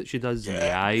voice that she does and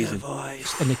the eyes and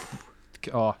voice. And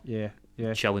yeah.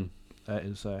 chilling. It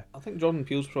is. I think Jordan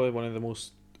Peele's probably one of the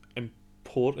most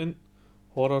important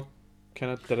horror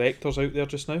kind of directors out there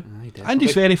just now. Aye, And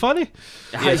he's very funny.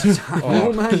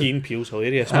 Keen Peele's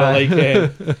hilarious, but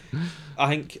like I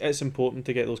think it's important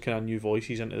to get those kind of new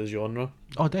voices into the genre.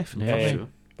 Oh, definitely. Sure.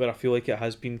 But I feel like it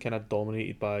has been kind of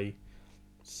dominated by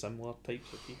similar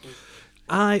types of people.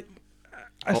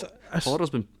 Horror's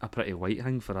been a pretty white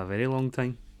thing for a very long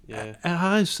time. Yeah, It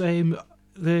has.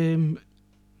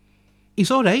 He's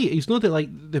all right. He's not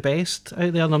the best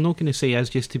out there, and I'm not going to say as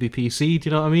just to be PC. Do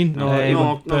you know what I mean?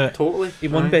 No, but totally. he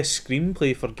won best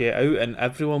screenplay for Get Out, and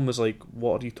everyone was like,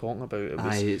 "What are you talking about?" It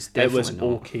was, It's it was definitely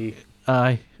not. okay.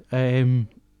 Aye.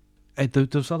 There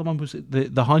was other one. Was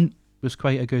the Hunt was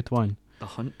quite a good one. The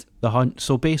Hunt. The Hunt.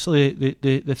 So basically,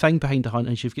 the thing behind The Hunt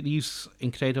is you've got these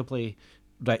incredibly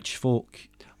rich folk,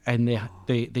 and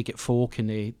they get folk and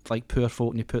they like poor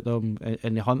folk, and they put them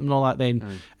and they hunt them and all that.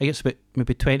 Then it gets about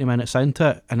maybe 20 minutes into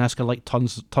it, and this guy like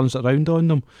turns it around on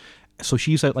them. So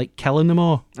she's out like killing them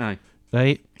all, Aye.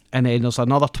 right? And then there's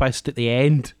another twist at the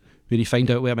end where you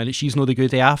find out, wait a minute, she's not the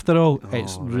goodie after all.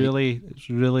 It's really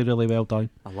well done.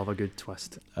 I love a good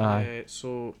twist. Aye.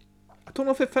 So I don't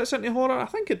know if it fits into horror. I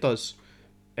think it does.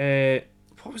 It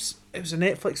was a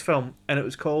Netflix film, and it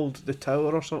was called The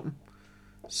Tower or something.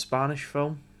 Spanish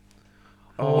film.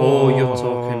 Oh, you're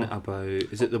talking about?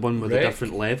 Is it the one with the Wreck?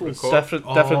 different levels? Different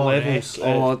levels.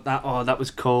 That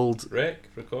was called.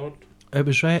 Record. It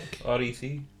was Wreck.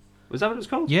 REC. Was that what it was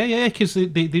called? Yeah, because they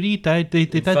redid. They In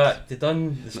did. fact, they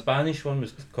done the Spanish one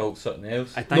was called something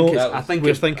else. I think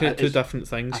we're thinking of two different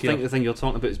things I here. think the thing you're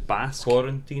talking about is Basque.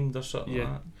 Quarantined or something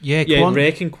Yeah. like Yeah,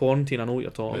 Wreck and Quarantine. I know what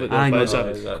you're talking about. I know. But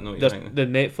it's the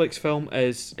Netflix film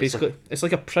is basically it's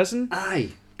like a prison,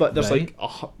 Aye. but there's Right.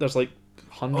 there's like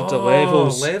hundreds of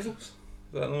levels. Levels? Is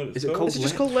that what Is it called? Is it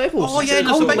just called levels? Oh yeah, It's there's a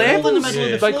called big hole in the middle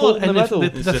of the Big hole floor, in the and middle. the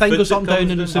It's thing the food goes that up and down,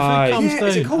 comes and it's the down. food comes Yeah, down.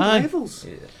 is it called Aye. levels?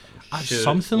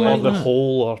 Something Or like the that.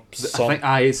 hole or I something.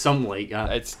 think it's something like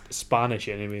that. It's Spanish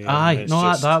anyway. Aye, and it's no,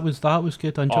 just, that was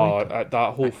good. I enjoyed it.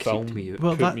 that whole That kicked film me out.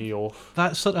 Well, put me off.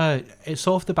 That's sort of, it's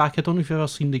off the back. I don't know if you've ever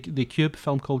seen the Cube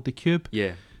film called The Cube.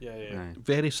 Yeah. Yeah. Aye.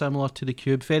 Very similar to The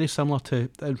Cube. Very similar to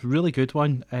a really good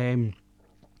one.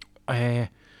 I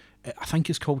think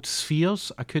it's called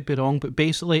Spheres. I could be wrong, but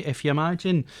basically, if you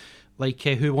imagine, like,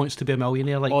 Who Wants to Be a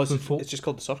Millionaire, like Oh, when folk- it's just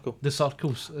called The Circle. the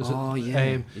circles. Is Oh, it?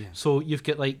 yeah, yeah. So you've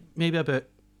got like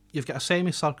you've got a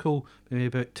semicircle, maybe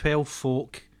about 12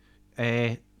 folk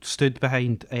stood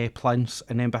behind plinths,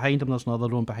 and then behind them there's another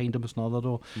row, and behind them there's another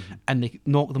row, and they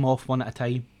knock them off one at a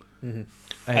time. Mm-hmm.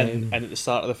 Um, And at the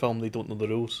start of the film, they don't know the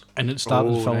rules, and at the start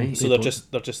of the Oh, film, right. so they they're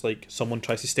don't- just like someone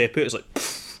tries to step out, it's like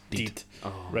deed.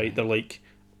 Oh, Right? They're like,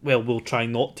 well, we'll try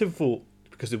not to vote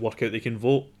because they work out they can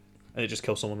vote, and it just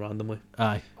kills someone randomly.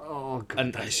 aye. Oh, God.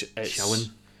 And That's it's chilling.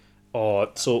 Oh,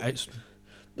 so It's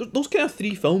those kind of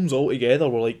three films all together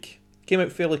were like came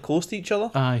out fairly close to each other.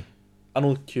 aye. I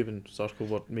know Cube and Circle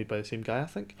were made by the same guy, I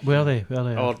think. Were they?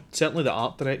 Or certainly the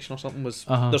art direction or something was.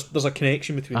 Uh-huh. There's a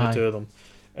connection between Aye. the two of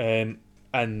them,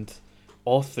 and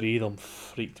all three of them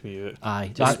freaked me out.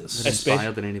 Aye. Was That's it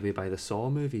inspired in any way by the Saw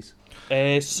movies?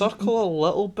 Circle a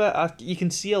little bit. You can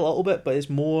see a little bit, but it's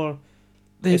more.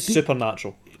 It's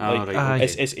supernatural. Oh, Like, right, aye.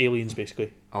 okay. it's aliens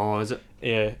basically. Oh, is it?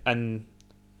 Yeah, and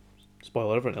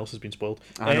spoiler, everyone else has been spoiled.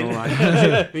 I know, Um,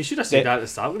 right? We should have said that at the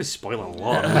start. I'm going to spoil a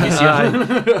lot.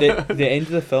 the end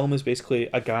of the film is basically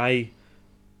a guy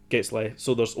gets left.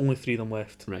 So there's only three of them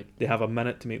left. Right. They have a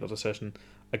minute to make their decision.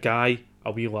 A guy,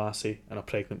 a wee lassie, and a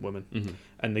pregnant woman. Mm-hmm.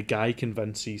 And the guy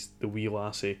convinces the wee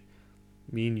lassie,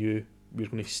 me and you, we're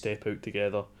going to step out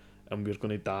together, and we're going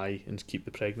to die and keep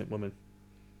the pregnant woman.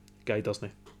 Guy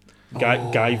doesn't.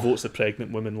 Guy votes the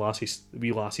pregnant woman.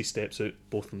 Wee lassie steps out.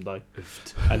 Both of them die.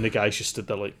 Oofed. And the guy's just stood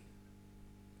there like,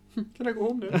 Can I go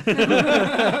home now?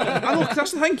 I know, 'cause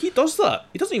that's the thing. He does that.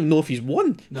 He doesn't even know if he's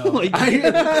won. No. Like,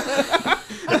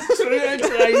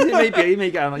 He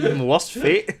might get an even worse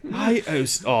fate.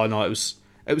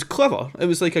 It was clever. It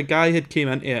was like a guy had came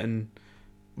into it and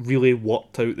really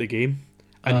worked out the game,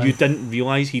 and you didn't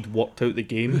realise he'd worked out the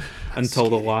game until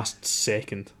the last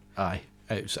second. Aye.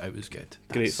 It was good.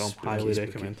 Great That's film. spooky, Highly spooky.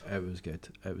 recommend. It was good.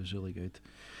 It was really good.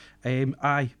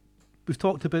 Aye. We've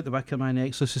talked about the Wicker Man,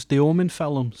 Exorcist, the Omen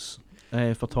films.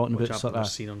 If we're talking Which about I've sort never of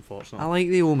seen, I unfortunately. like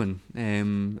The Omen.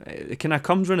 It kind of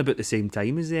comes around about the same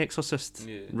time as The Exorcist,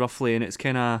 Yeah. roughly, and it's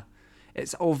kind of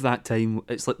it's of that time.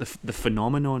 It's like the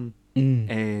phenomenon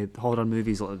horror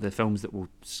movies, like the films that will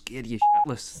scare you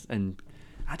shitless, and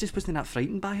I just wasn't that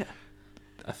frightened by it.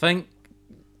 I think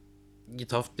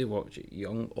you'd have to watch it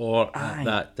young or Aye. at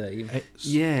that time.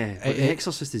 Yeah, but The it-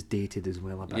 Exorcist is dated as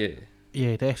well a bit. Yeah.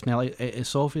 Yeah, definitely.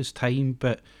 It's of its time,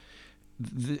 but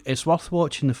it's worth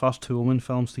watching the first two Omen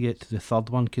films to get to the third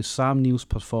one, because Sam Neill's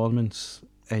performance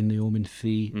in The Omen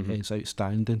 3 is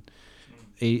outstanding.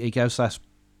 He gives this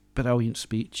brilliant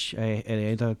speech at the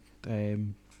end of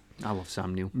I love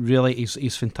Sam Neill. really,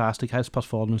 he's fantastic. His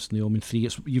performance in The Omen 3,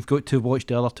 you've got to watch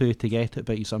the other two to get it,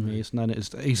 but he's amazing in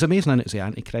it. He's amazing in it as the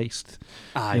Antichrist.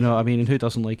 Aye, You know what I mean? And who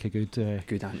doesn't like a good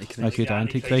Antichrist.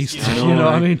 Antichrist? you You know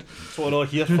what I mean? That's what we're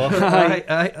here for.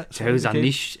 That's Chows a okay.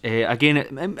 niche. Again,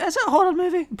 is it a horror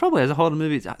movie? It probably is a horror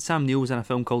movie. Sam Neill was in a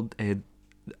film called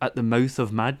At the Mouth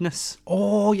of Madness.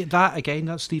 Oh, yeah, that again.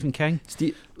 That's Stephen King.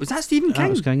 Was that Stephen King? That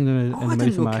was King in the I Mouth didn't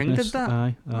of know Madness. King did that.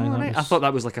 Aye, Oh, that right. I was- thought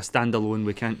that was like a standalone.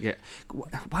 We can't get.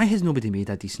 Why has nobody made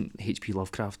a decent H.P.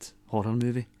 Lovecraft horror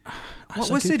movie? That's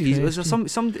a What's the good reason? Is there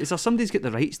question. is there somebody's got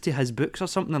the rights to his books or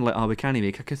something? And like, oh, we can't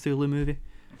make a Cthulhu movie.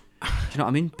 Do you know what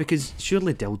I mean? Because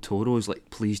surely Del Toro is like,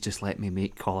 please just let me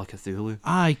make Call of Cthulhu.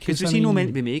 Aye, Because because was he not meant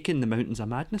to be making The Mountains of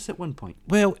Madness at one point?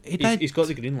 Well, he did. He's got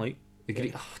the green light.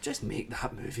 Just make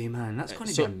that movie, man. That's going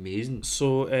to So- be amazing.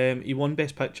 So he won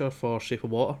Best Picture for Shape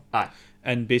of Water, Aye.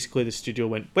 and basically the studio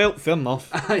went, well, fair enough.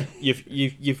 Aye.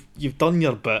 You've done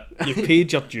your bit. You've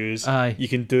paid your dues. Aye. You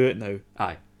can do it now.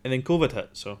 Aye. And then COVID hit,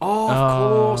 so Oh, of Ah.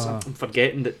 course. I'm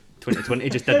forgetting that 2020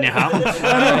 just didn't happen.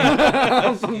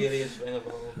 Scariest thing of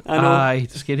all. I know. Aye,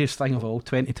 the scariest thing of all,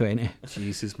 2020.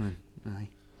 Jesus, man. Aye.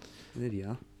 There you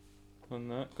are. On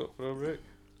that, got for a break.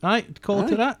 Aye, call it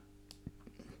to that.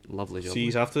 Lovely job. See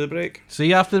you after the break. See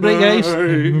you after the break, guys.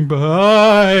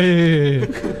 Bye.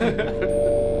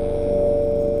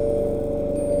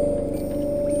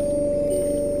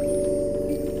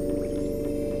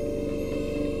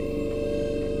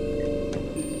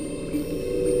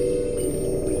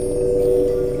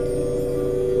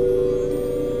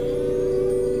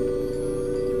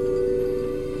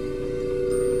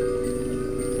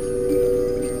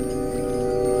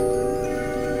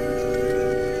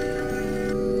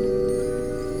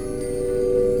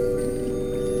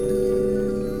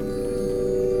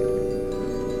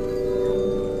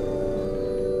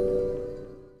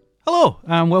 Hello,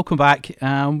 and welcome back.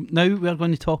 Now we're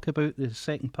going to talk about the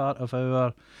second part of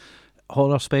our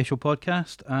horror special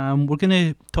podcast. We're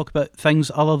going to talk about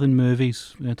things other than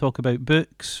movies. We're going to talk about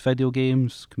books, video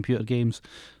games, computer games,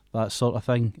 that sort of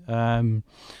thing.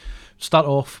 Start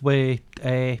off with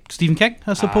Stephen King,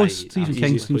 I suppose. Aye, Stephen easiest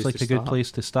King seems place like to a good start.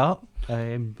 place to start.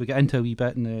 We get into a wee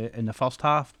bit in the first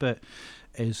half, but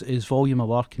his volume of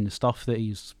work and the stuff that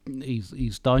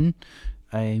he's done.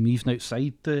 Even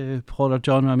outside the horror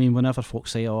genre, I mean, whenever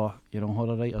folks say, "Oh,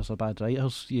 horror writers are bad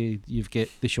writers," you've got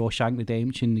The Shawshank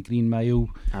Redemption, The Green Mile,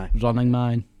 Aye. Running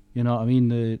Man. You know what I mean?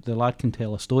 The lad can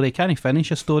tell a story. Can't he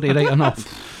finish a story right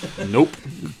enough? Nope.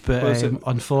 What is But it?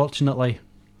 unfortunately,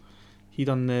 He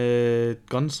done the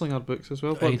Gunslinger books as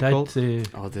well. What he are they called? did.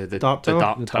 Oh, the Dark the Tower?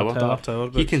 Dark The Tower. Dark Tower. Dark Tower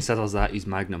books. He considers that his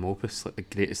magnum opus, like the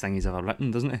greatest thing he's ever written,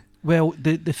 doesn't he? Well,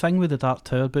 the thing with the Dark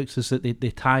Tower books is that they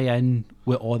tie in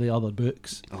with all the other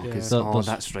books. Oh, Yeah. 'cause- There's-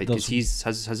 that's right. there's-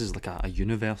 Because his is like a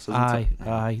universe, isn't Aye, it?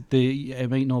 aye. It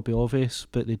might not be obvious,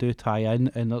 but they do tie in.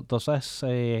 And there's this.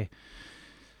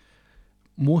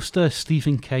 Most of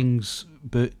Stephen King's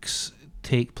books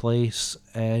take place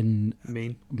in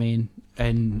Main. Maine,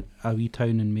 in a wee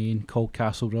town in Maine called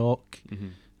Castle Rock,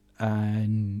 Mm-hmm.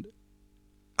 and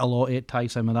a lot of it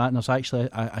ties in with that. And there's actually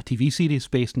a TV series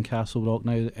based in Castle Rock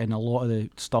now, and a lot of the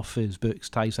stuff in his books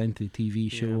ties into the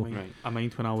TV show. Right. I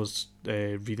mind when I was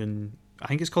reading, I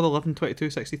think it's called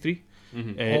 11/22/63.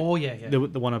 Mm-hmm. Oh yeah. The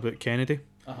one about Kennedy.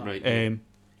 Right.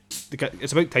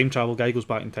 It's about time travel. Guy goes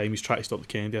back in time. He's trying to stop the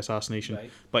Kennedy assassination,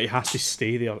 Right. but he has to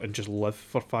stay there and just live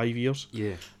for 5 years.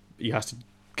 Yeah. He has to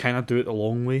kind of do it the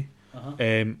long way.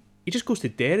 He just goes to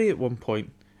Derry at one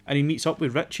point and he meets up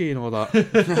with Richie and all that.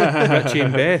 Richie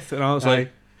and Beth, and I was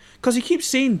like, because he keeps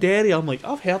saying Derry, I'm like,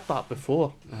 I've heard that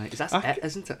before. Aye. That's I- it,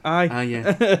 isn't it? Aye. Aye,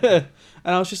 yeah.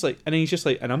 And I was just like, and he's just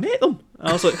like, and I met them. And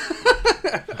I was like,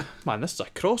 man, this is a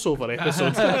crossover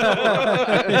episode.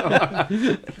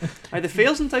 Aye, the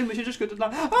fair's in time, we should just go to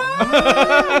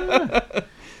that.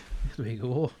 There we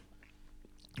go.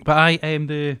 But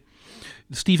the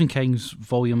Stephen King's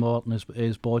volume art and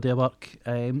his body work.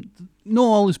 Not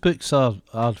all his books are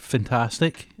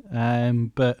fantastic,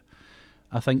 but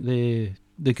I think the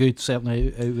good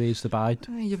certainly outweighs the bad.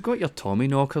 Aye, you've got your Tommy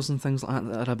knockers and things like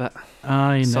that are a bit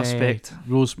And, suspect.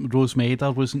 Rose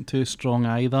Mader wasn't too strong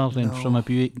either, and No. From a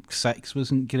Buick 6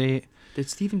 wasn't great. Did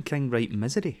Stephen King write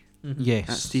Misery? Yes,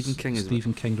 That's Stephen King, isn't it?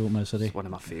 Stephen King wrote Misery. It's one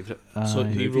of my favourite. So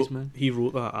Aye. he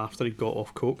wrote that after he got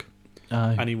off coke,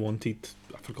 Aye. and he wanted,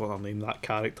 I forgot her name, that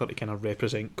character to kind of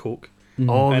represent coke Mhm.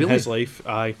 Oh, in really? his life.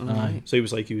 Aye. Aye. So he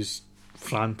was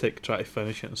frantic trying to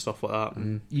finish it and stuff like that.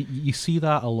 And You see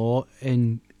that a lot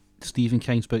in Stephen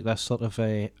King's book, this sort of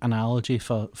analogy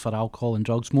for alcohol and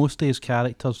drugs. Most of his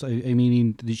characters, I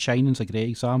mean, The Shining's a great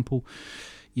example.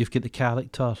 You've got the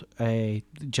character,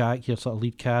 Jack, your sort of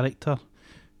lead character,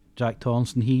 Jack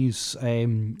Torrance. He's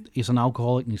an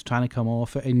alcoholic and he's trying to come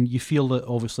off it, and you feel that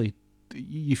obviously,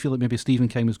 you feel that maybe Stephen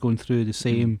King was going through the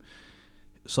same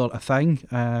sort of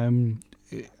thing.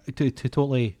 To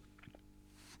totally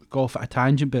go off at a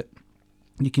tangent, but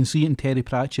you can see it in Terry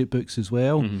Pratchett books as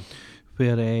well, Mhm.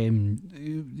 where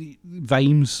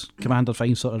Vimes, Commander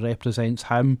Vimes, sort of represents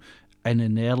him. And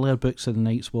in the earlier books of the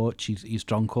Night's Watch, he's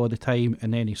drunk all the time,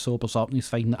 and then he sobers up and he's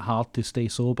finding it hard to stay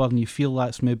sober, and you feel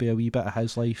that's maybe a wee bit of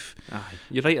his life Aye.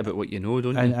 You're right about what you know,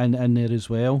 don't you? and there as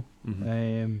well.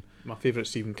 Mhm. my favourite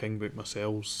Stephen King book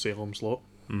myself, Salem's Lot,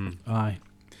 Mm. Aye.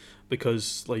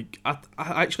 because like I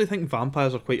actually think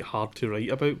vampires are quite hard to write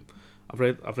about.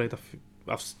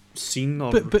 I've seen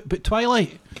or But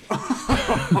Twilight,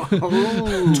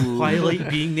 Twilight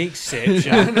being the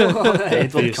exception. Edward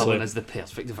Obviously. Cullen is the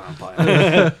perfect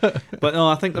vampire. But no,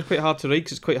 I think they're quite hard to write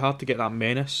because it's quite hard to get that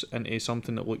menace into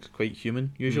something that looks quite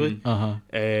human usually.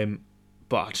 Mm.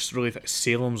 But I just really think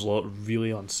Salem's Lot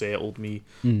really unsettled me.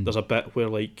 Mm. There's a bit where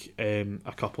like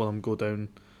a couple of them go down,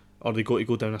 or they go to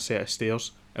go down a set of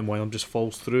stairs, and one of them just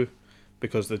falls through.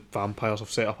 because the vampires have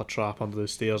set up a trap under the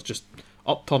stairs. Just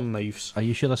upturned knives. Are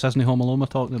you sure this isn't Home Alone we're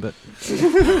talking about?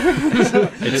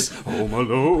 It's Home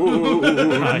Alone.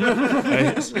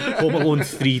 It's Home Alone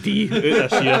 3D out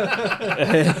this year.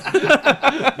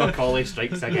 Macaulay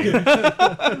strikes again.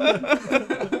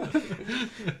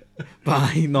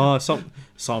 But no, something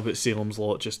about Salem's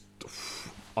Lot just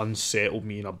unsettled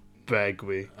me in a big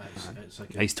way. It's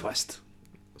like Nice twist.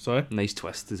 Sorry? Nice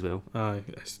twist as well. Aye.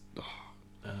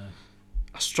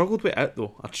 I struggled with it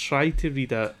though. I tried to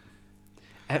read it.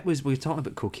 It was, we were talking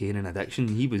about cocaine and addiction.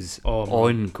 He was Oh, man.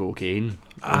 on cocaine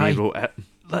when he wrote it.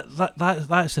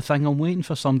 That's the thing. I'm waiting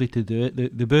for somebody to do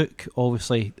it. The book,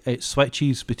 obviously, it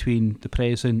switches between the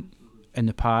present and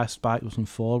the past, backwards and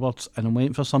forwards, and I'm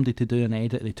waiting for somebody to do an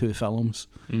edit of the two films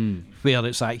where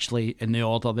it's actually in the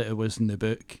order that it was in the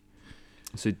book.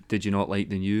 So did you not like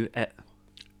the new It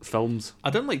films? I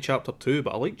didn't like chapter 2,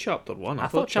 but I liked chapter 1. I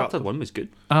thought chapter 1 was good.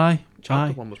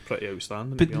 Chapter 1 was pretty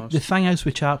outstanding, But to be honest. the thing is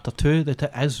with chapter 2 that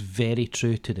it is very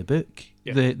true to the book.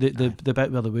 Yeah. The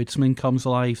bit where the woodsman comes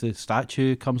alive, the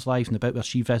statue comes alive, and the bit where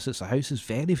she visits the house is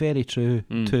very, very true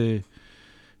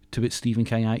to what Stephen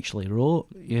King actually wrote,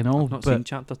 you know. I've not seen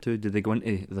chapter 2. Did they go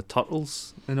into the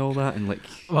turtles and all that? And like,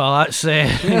 well, that's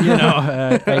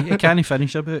you can't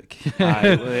finish a book.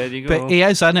 aye, well, there you go. But he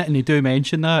is in it, and they do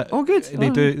mention that. Oh, good.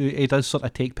 He does sort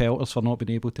of take pelters for not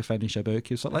being able to finish a book.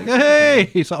 He's sort of like, hey,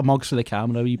 he sort of mugs for the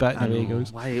camera a wee bit, and away he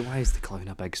goes. Why is the clown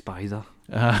a big spider?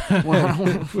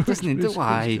 Why?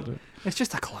 It's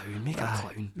just a clown. Make it a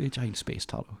clown. The giant space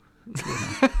turtle.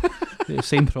 The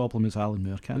same problem as Alan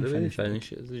Moore can't The way they finish.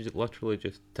 finish it is they just literally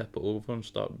just tip it over and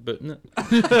start booting it.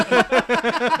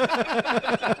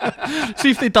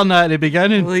 See if they'd done that at the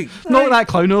beginning. Like, Knock that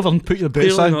clown over and put your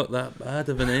boots clearly in. not that bad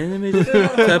of an enemy. Just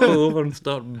tip it over and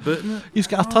start booting it. He's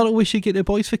got a turtle. We should get the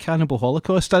boys for Cannibal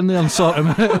Holocaust in there and sort him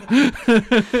out.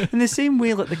 In the same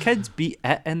way, like the kids beat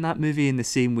it in that movie, in the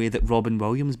same way that Robin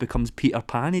Williams becomes Peter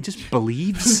Pan. He just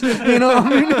believes. You know what I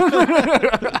mean?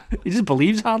 He just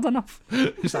believes hard enough.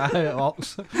 Is that how it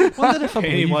works? Wonder if I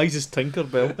believe. Pennywise is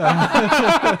Tinkerbell.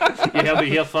 You heard it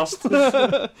here first.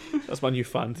 That's my new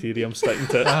fan theory. I'm sticking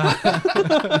to it.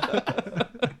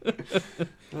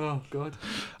 Oh God!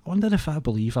 I wonder if I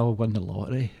believe I will win the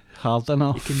lottery hard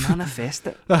enough. You can manifest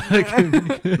it.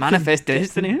 Manifest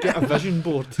destiny. Get a vision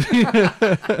board.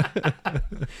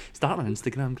 Start on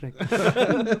Instagram, Greg.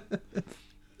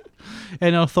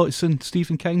 Any other thoughts on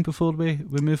Stephen King before we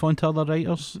move on to other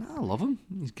writers? I love him.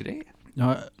 He's great.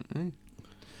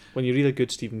 When you read a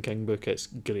good Stephen King book, it's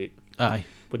great. Aye.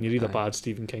 When you read a bad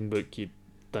Stephen King book, you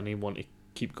don't want to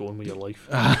keep going with your life.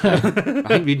 I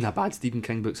think reading a bad Stephen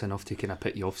King book's enough to kind of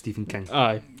put you off Stephen King.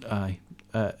 Aye.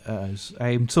 It is.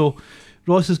 So,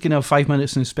 Ross is going to have 5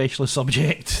 minutes on a specialist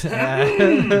subject.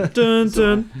 Dun,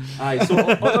 dun. Aye, so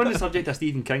on the subject of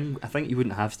Stephen King, I think you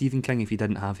wouldn't have Stephen King if you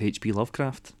didn't have H.P.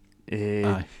 Lovecraft.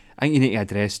 Aye. I think you need to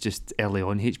address just early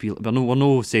on H.P. We're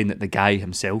no saying that the guy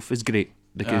himself is great,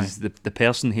 because the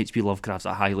person H.P. Lovecraft's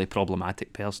a highly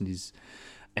problematic person. He's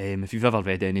if you've ever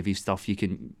read any of his stuff, you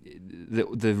can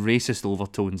the racist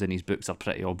overtones in his books are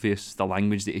pretty obvious. The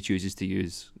language that he chooses to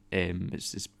use,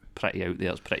 it's pretty out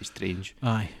there. It's pretty strange.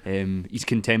 Aye. His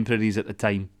contemporaries at the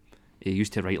time, he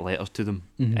used to write letters to them,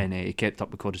 Mhm. and he kept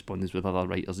up with correspondence with other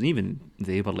writers, and even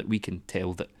they were like, we can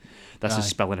tell that this is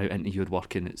spilling out into your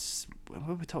work, and it's, what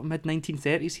are we talking,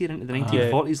 mid-1930s here into the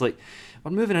 1940s? Like, we're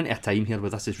moving into a time here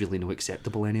where this is really not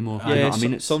acceptable anymore. You know what I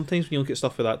mean? It's, sometimes when you look at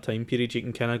stuff of that time period, you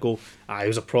can kind of go, he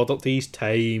was a product of his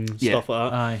time, stuff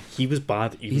like that. Aye. He was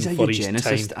bad even he's a for his time.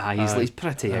 eugenicist. He's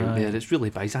pretty out there. It's really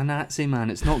bad. He's a Nazi,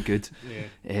 man. It's not good.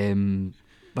 Yeah.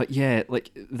 But yeah, like,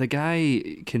 the guy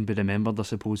can be remembered, I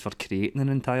suppose, for creating an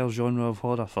entire genre of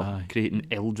horror, for creating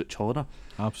eldritch horror.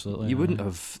 Absolutely. You wouldn't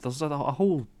have. There's a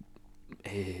whole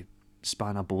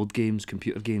span of board games,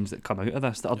 computer games that come out of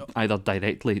this that are either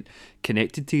directly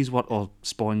connected to his work or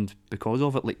spawned because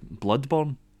of it. Like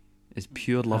Bloodborne is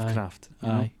pure Lovecraft. you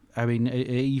know? Aye. I mean, it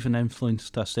even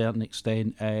influenced to a certain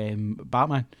extent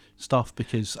Batman stuff,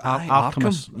 because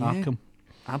Arkham.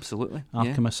 Absolutely.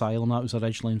 Arkham Asylum, that was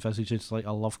originally envisaged as like a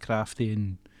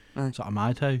Lovecraftian sort of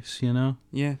madhouse, you know?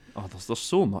 Yeah. Oh, there's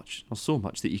so much. There's so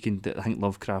much that you can. That I think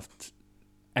Lovecraft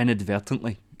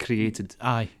inadvertently created.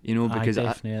 Aye. You know, because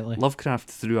definitely. Lovecraft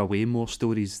threw away more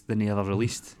stories than he ever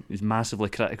released. He was massively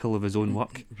critical of his own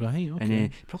work. Right, okay. And he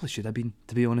probably should have been,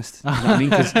 to be honest. You know what I mean?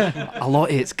 Because a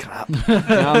lot of it's crap. You know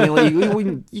what I mean? Like,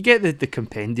 when you get the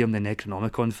compendium, the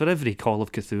Necronomicon, for every Call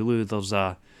of Cthulhu, there's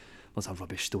a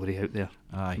rubbish story out there.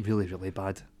 Aye. Really, really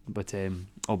bad. But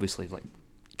obviously, like,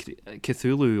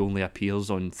 Cthulhu only appears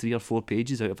on 3 or 4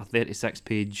 pages out of a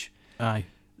 36-page Aye.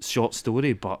 short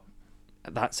story, but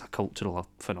that's a cultural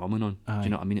phenomenon. Do you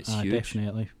know what I mean? It's huge.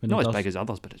 Definitely. Not as big as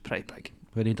others, but it's pretty big.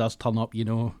 When he does turn up,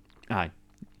 Aye.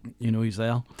 He's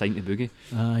there. Time to boogie.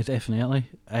 Aye, definitely.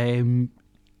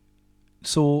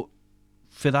 So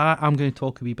for that, I'm going to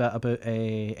talk a wee bit about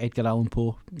Edgar Allan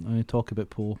Poe. I'm going to talk about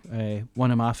Poe.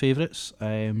 One of my favourites.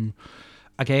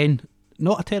 Again,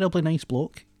 not a terribly nice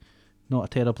bloke. Not a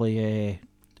terribly...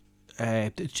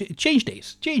 change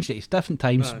days, different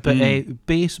times. But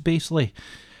basically,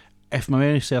 if my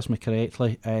memory serves me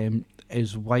correctly,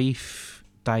 his wife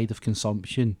died of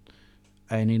consumption,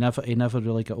 and he never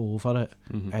really got over it.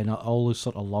 And all his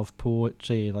sort of love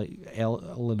poetry, like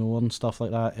Eleanor and stuff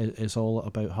like that, is all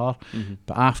about her.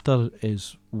 But after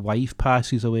his wife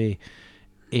passes away,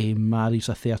 he marries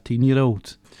a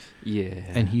 13-year-old. Yeah.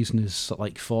 And he's in his sort of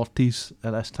like 40s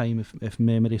at this time, if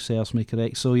memory serves me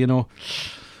correct. So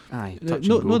Aye,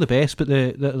 not the best, but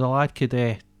the lad could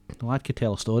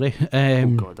tell a story. Oh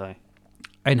God, aye.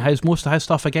 And most of his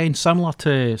stuff, again, similar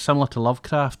to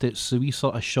Lovecraft. It's the wee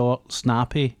sort of short,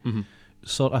 snappy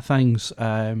sort of things.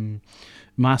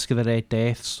 Mask of the Red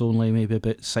Death's only maybe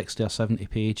about 60 or 70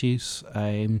 pages.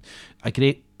 A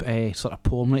great sort of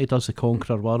poem that he does, The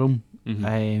Conqueror Worm.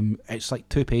 It's like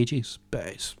 2 pages, but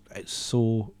it's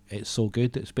so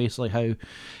good. It's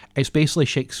basically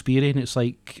Shakespearean. It's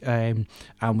like and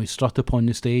we strut upon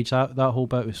the stage. That whole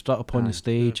bit, we strut upon the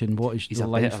stage, and what is He's the a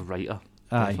life? better writer,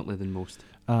 definitely, than most.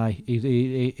 Aye,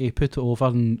 he put it over,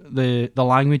 and the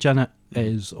language in it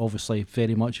is obviously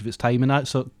very much of its time, and that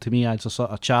sort to me adds a sort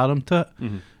of charm to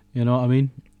it. You know what I mean?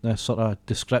 The sort of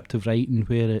descriptive writing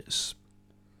where it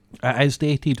is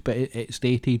dated, but it's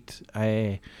dated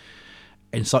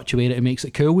in such a way that it makes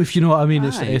it cool, if you know what I mean.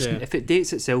 If it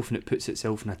dates itself and it puts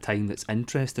itself in a time that's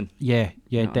interesting. Yeah,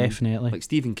 You know definitely. I mean? Like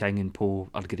Stephen King and Poe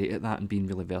are great at that and being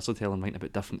really versatile and writing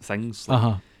about different things.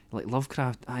 Like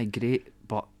Lovecraft, great,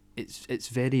 but it's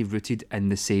very rooted in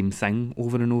the same thing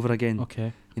over and over again.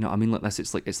 Okay. You know what I mean? Like this,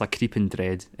 it's like creeping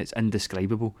dread. It's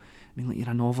indescribable. I mean, like, you're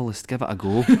a novelist, give it a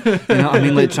go. You know what I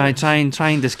mean? Like, try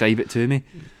and describe it to me.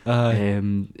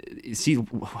 See,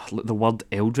 the word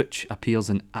eldritch appears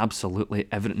in absolutely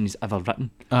everything he's ever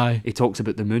written. He talks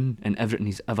about the moon in everything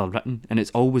he's ever written, and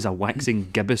it's always a waxing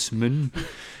gibbous moon.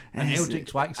 An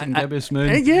eldritch waxing gibbous moon.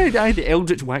 The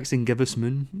eldritch waxing gibbous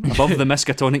moon above the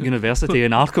Miskatonic University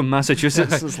in Arkham,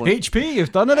 Massachusetts. It's like, HP,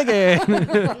 you've done it again.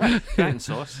 Cat and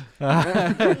sauce.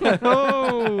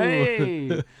 Oh.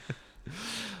 Hey.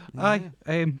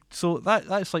 So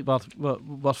that's like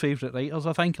our favourite writers,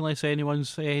 I think, unless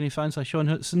anyone's any fans of Sean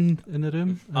Hudson in the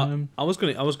room. I was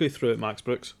going to throw out Max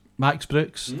Brooks. Max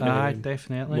Brooks,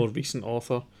 definitely. More recent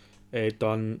author,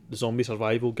 done the Zombie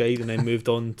Survival Guide and then moved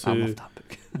on to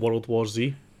World War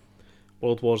Z.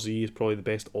 World War Z is probably the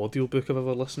best audiobook I've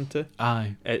ever listened to.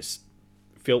 It's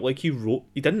felt like he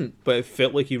didn't, but it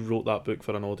felt like he wrote that book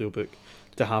for an audiobook,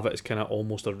 to have it as kind of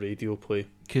almost a radio play.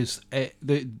 Because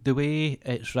the way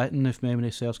it's written, if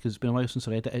memory serves, because it's been a while since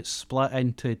I read it, it's split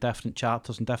into different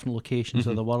chapters and different locations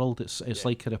of the world. It's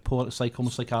like a report. It's like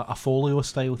almost like a folio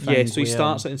style thing. Yeah, so he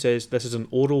starts it and says, this is an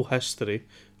oral history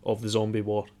of the zombie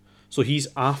war. So he's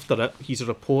after it, he's a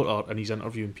reporter, and he's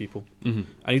interviewing people. And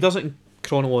he does it in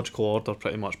chronological order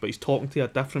pretty much, but he's talking to a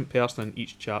different person in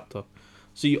each chapter.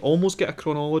 So you almost get a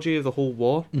chronology of the whole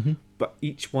war, but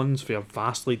each one's for a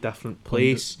vastly different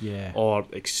place or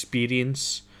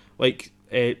experience. Like,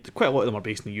 quite a lot of them are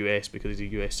based in the US because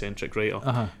he's a US-centric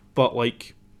writer. But,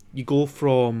 like, you go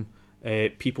from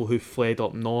people who fled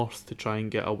up north to try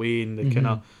and get away and the kind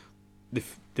of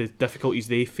the difficulties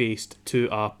they faced, to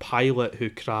a pilot who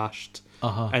crashed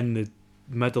in the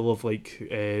middle of, like,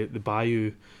 the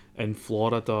bayou in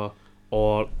Florida.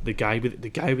 Or the guy with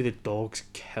the dogs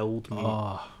killed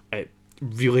me. It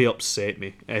really upset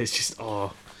me. It's just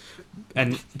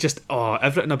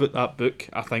everything about that book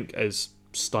I think is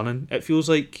stunning. It feels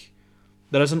like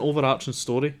there is an overarching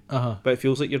story, but it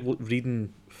feels like you're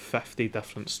reading 50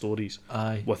 different stories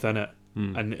within it.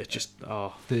 And it's just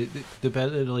the bit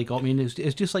that really got me is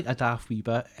it's just like a daft wee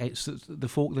bit. It's the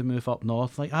folk that move up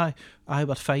north, like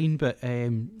we're fine, but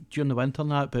during the winter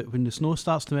and that, but when the snow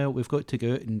starts to melt, we've got to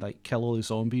go out and like kill all the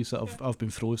zombies that have been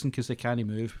frozen because they can't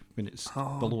move when it's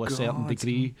below a certain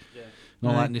degree and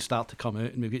all that, and they start to come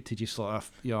out, and we've got to just sort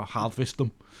of harvest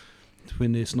them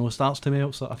when the snow starts to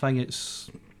melt, sort of thing.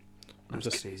 It's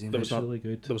crazy. Really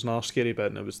good. There was another scary bit,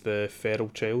 and it was the feral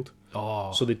child.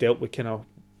 So they dealt with kind of.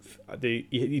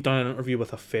 He done an interview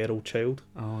with a feral child.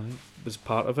 Was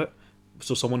part of it.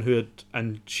 So someone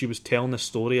and she was telling this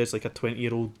story as like a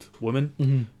 20-year-old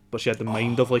woman, but she had the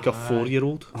mind of like a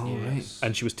 4-year-old. Right.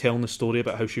 And she was telling the story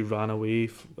about how she ran away,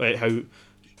 how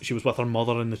she was with her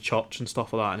mother in the church and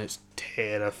stuff like that, and it's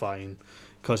terrifying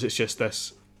because it's just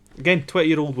this, again,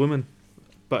 20-year-old woman,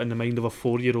 but in the mind of a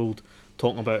 4-year-old,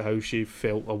 talking about how she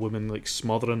felt a woman like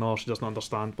smothering her. She doesn't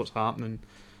understand what's happening.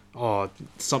 Oh,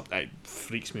 it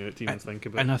freaks me out to even think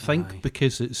about. And I think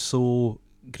because it's so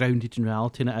grounded in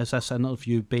reality, and it is this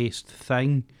interview-based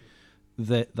thing,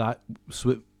 that's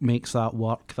what makes that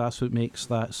work. That's what makes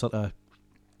that sort of,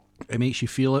 it makes you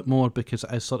feel it more because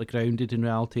it is sort of grounded in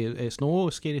reality. It's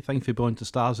no scary thing for Beyond the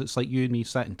Stars. It's like you and me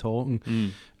sitting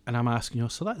talking, and I'm asking you,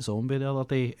 so that zombie the other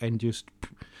day, and just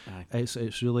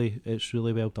it's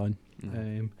really well done.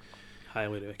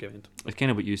 Highly recommend. It's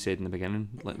kind of what you said in the beginning,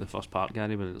 like the first part,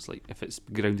 Gary, where it's like if it's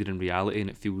grounded in reality and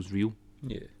it feels real,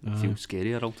 it feels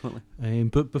scarier ultimately.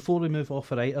 But before we move off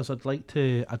the writers, I'd like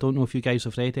to, I don't know if you guys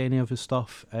have read any of his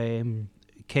stuff.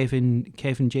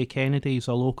 Kevin J. Kennedy is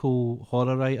a local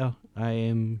horror writer.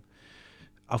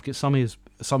 I've got some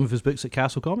of his books at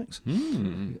Castle Comics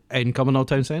in Cumbernauld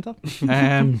Town Centre.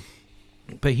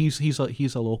 But he's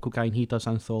a local guy, and he does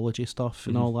anthology stuff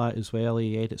and all that as well.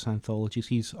 He edits anthologies.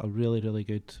 He's a really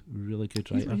good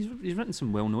writer. He's written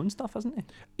some well-known stuff, hasn't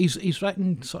he? He's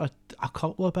written sort of a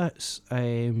couple of bits,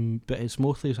 but it's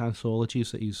mostly his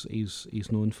anthologies that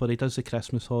he's known for. He does the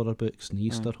Christmas horror books and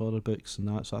Easter horror books and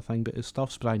that sort of thing. But his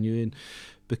stuff's brand new, and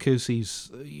because he's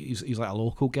like a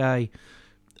local guy,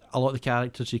 a lot of the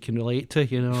characters you can relate to.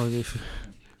 You know.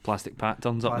 Plastic Pat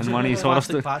turns up in one of his horror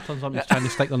stuff. Plastic Pat turns up and he's trying to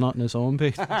stick their nut in a zombie.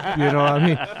 You know what I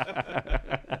mean?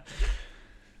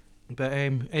 But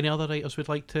any other writers we'd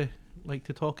like to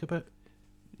talk about?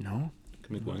 No.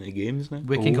 Can we go into games now?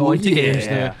 We can go into games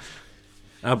now.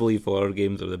 I believe horror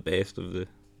games are the best of the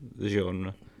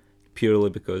genre,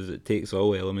 purely because it takes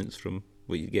all elements from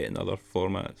what you get in other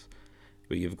formats,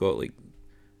 where you've got like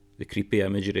the creepy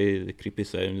imagery, the creepy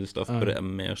sounds and stuff, but it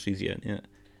immerses you into it.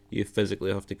 You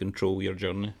physically have to control your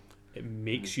journey. It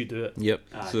makes you do it. Yep.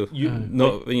 So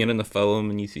not when you're in a film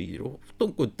and you see,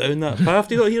 don't go down that path.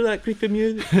 Do you not hear that creepy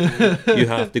music? You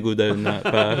have to go down that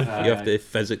path. You have to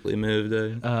physically move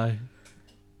down.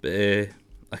 But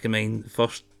I mean, the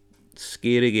first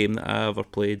scary game that I ever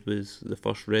played was the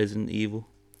first Resident Evil,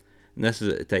 and this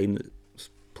is at the time that I was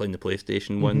playing the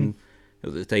PlayStation 1. It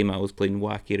was at the time I was playing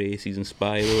Wacky Races and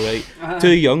Spyro, right?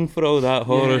 Too young for all that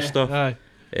horror stuff.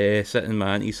 Sitting in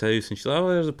my auntie's house, and she's like,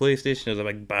 there's a PlayStation, there's a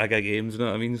big bag of games, you know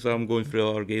what I mean? So I'm going through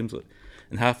all her games,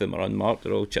 and half of them are unmarked,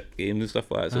 they're all chipped games and stuff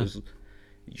like that, so it's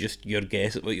just your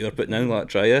guess at what you're putting in, like,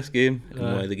 try this game, and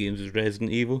one of the games is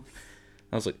Resident Evil.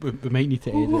 I was like, we might need to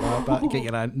edit that back, get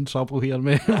your aunt in trouble here,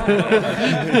 mate.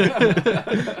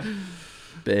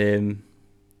 But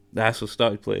that's what I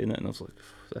started playing it, and I was like,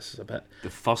 this is a bit the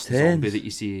first tense. zombie that you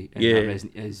see in that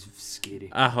Resident is scary.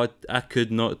 I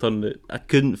could not I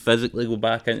couldn't physically go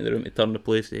back into the room to turn the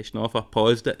PlayStation off. I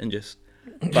paused it and just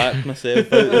backed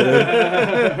myself out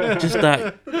the room. Just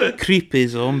that creepy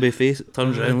zombie face that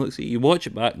turns around and looks at you. You watch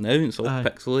it back now and it's all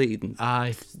pixelated and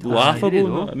laughable.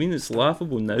 No? I mean, it's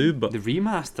laughable now, but the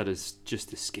remaster is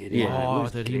just as scary. The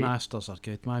remasters are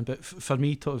good, man. But for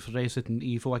me, for Resident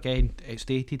Evil, again, it's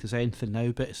dated as anything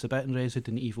now, but it's a bit in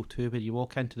Resident Evil 2 where you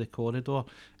walk into the corridor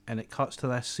and it cuts to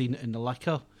this scene and the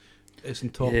liquor is on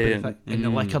top of it, and the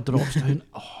liquor drops down.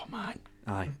 Oh, man.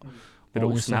 Aye. But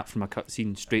it'll snap from a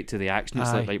cutscene straight to the action.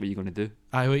 It's like, right, what are you going to do?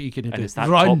 Aye, what are you going to do? And it's that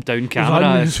top-down camera.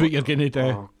 Run is what you're going to do.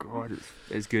 Oh, God,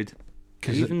 it's good.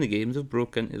 Because even the games have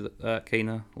broke into that kind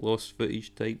of lost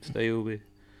footage type style with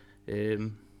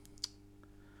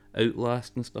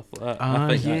Outlast and stuff like that. I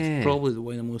think that's probably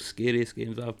one of the most scariest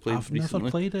games I've played recently. I've never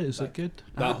played it. Is it good?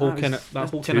 That whole kind of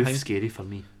thing scary for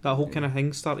me. That whole kind of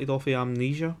thing started off with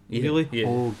Amnesia. Really? Yeah.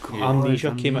 Oh God!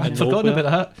 Amnesia came out of nowhere. I'd forgotten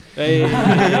about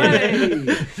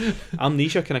that.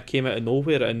 Amnesia kind of came out of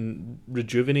nowhere and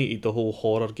rejuvenated the whole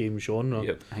horror game genre.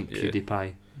 Yep. I think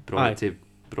PewDiePie brought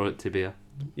it to bear.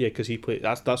 Yeah, because he played.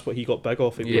 That's what he got big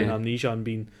off, playing Amnesia and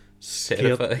being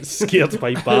scared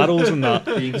by barrels and that.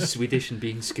 Being Swedish and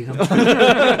being scared.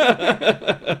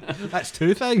 That's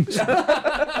two things.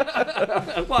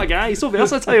 What a guy, he's so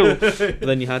versatile. But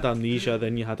then you had Amnesia,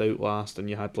 then you had Outlast, and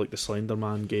you had like the Slender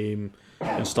Man game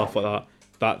and stuff like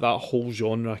that. That whole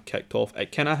genre kicked off.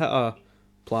 It kind of hit a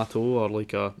plateau or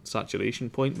like a saturation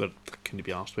point where I couldn't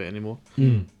be arsed with it anymore.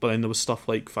 But then there was stuff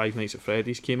like Five Nights at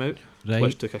Freddy's came out,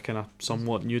 which took a kind of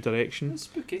somewhat new direction. It's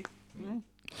spooky.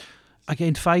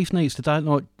 Again, Five Nights, did that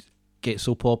not get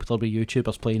so popular with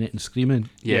YouTubers playing it and screaming?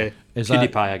 Yeah. Is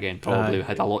PewDiePie that, again probably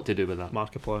had a lot to do with that.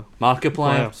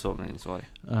 Markiplier. Sorry.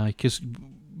 Because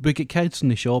we get kids in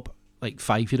the shop, like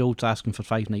 5-year-olds asking for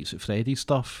Five Nights at Freddy's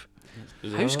stuff.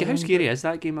 How scary is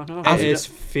that game? I've never It played is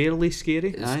fairly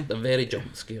scary. It's a very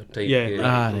jump scare type Yeah. game.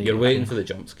 Right. You're waiting for the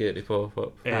jump scare to pop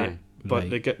up. Aye.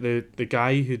 But Right. the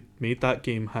guy who made that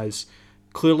game has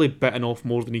clearly bitten off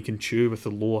more than he can chew with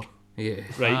the lore. Yeah.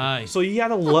 Right, Aye. so he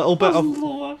had a little bit of.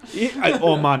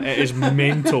 Oh man, it is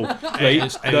mental. Right,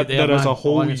 is out there, there is a man,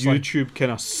 whole honestly. YouTube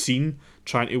kind of scene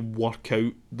trying to work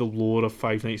out the lore of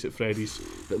Five Nights at Freddy's.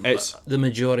 It's The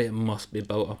majority of it must be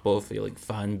built up of like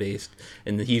fan based,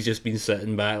 and he's just been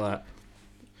sitting back like,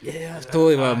 yeah, that's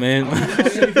totally what I meant.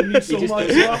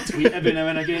 Tweet every now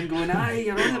and again, going, "Aye,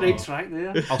 you're on the right track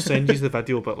there." I'll send you the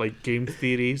video, but like Game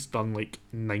Theory's done like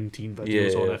 19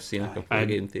 videos on Yeah, I've it. seen a couple of And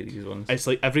game theories ones. It's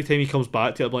like every time he comes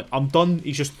back to it, I'm like, I'm done.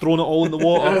 He's just thrown it all in the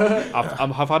water.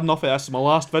 I've had enough of this. My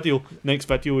last video. Next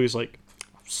video, he's like,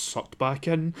 I've sucked back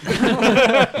in.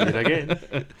 Here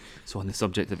again. So on the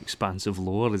subject of expansive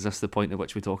lore, is this the point at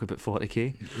which we talk about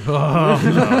 40k?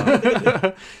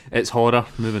 It's horror.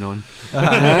 Moving on.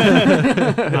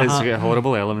 It's got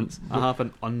horrible elements. I have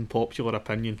an unpopular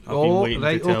opinion. I've been Oh, waiting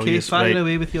right, to tell okay, you. fire Right.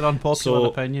 away with your unpopular So,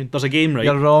 opinion. There's a game, right?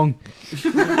 You're wrong.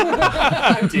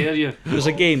 How dare you? There's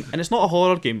a game, and it's not a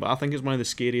horror game, but I think it's one of the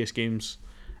scariest games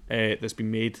that's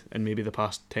been made in maybe the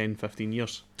past 10, 15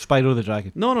 years. Spyro the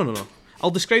Dragon. No. I'll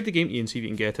describe the game to you and see if you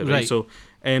can get it. Right. Right. So,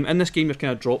 in this game, you're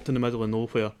kind of dropped in the middle of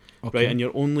nowhere, Okay. right? And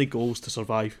your only goal is to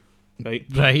survive, right?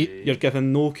 Right, You're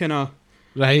given no kind of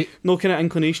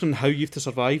inclination on how you have to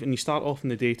survive, and you start off in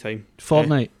the daytime.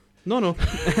 Fortnite. No.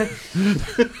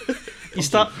 you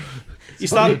start.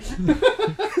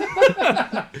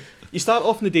 You start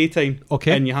off in the daytime,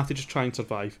 Okay. and you have to just try and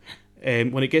survive.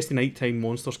 When it gets to night time,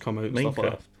 monsters come out and stuff like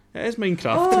Minecraft. that. It is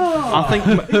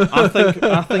Minecraft.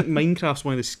 I think Minecraft's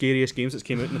one of the scariest games that's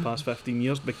came out in the past 15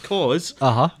 years because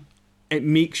Uh-huh. it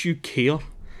makes you care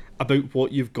about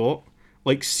what you've got.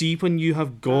 Like, see when you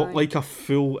have got like a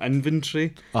full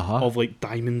inventory Uh-huh. of like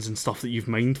diamonds and stuff that you've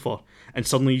mined for, and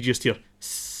suddenly you just hear.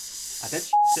 I did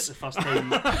it the first time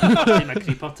my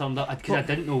creeper turned up because I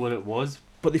didn't know what it was.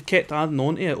 But they've kept adding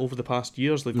on to it over the past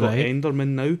years. They've got Right.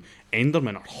 Endermen now.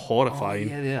 Endermen are horrifying.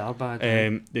 Oh, yeah, they are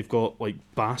bad. They've got like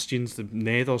bastions. The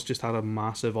Nether's just had a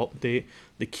massive update.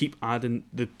 They keep adding.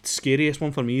 The scariest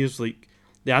one for me is like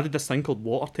they added this thing called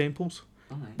water temples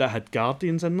that had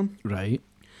guardians in them. Right.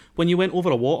 When you went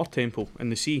over a water temple in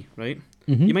the sea, right?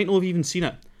 Mhm. You might not have even seen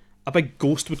it. A big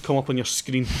ghost would come up on your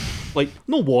screen, like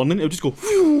no warning. It would just go.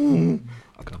 Phew.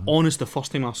 Honest, the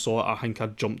first time I saw it, I think I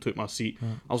jumped out my seat.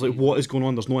 I was like, "What is going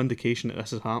on? There's no indication that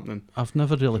this is happening." I've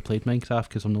never really played Minecraft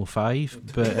because I'm no 5,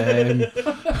 but I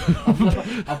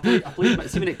played it.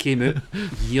 See, when it came out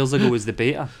years ago was the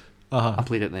beta. I uh-huh.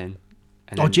 played it then.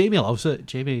 And Oh, then Jamie loves it.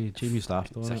 Jamie's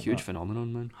laughed on it's it. a huge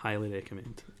phenomenon, man. Highly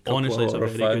recommend. Couple Honestly, it's a horror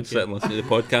very good fans game. sitting listening to the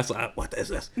podcast like, what is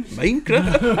this?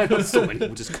 Minecraft? So many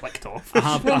people just clicked off. I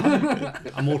have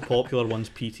a more popular one's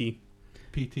PT.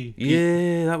 PT.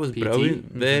 Yeah, that was PT.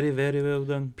 brilliant. Very, very well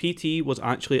done. PT was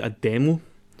actually a demo,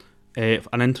 an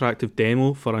interactive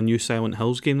demo for a new Silent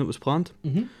Hills game that was planned.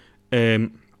 Mm-hmm.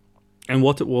 And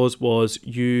what it was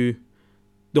the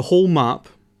whole map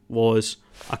was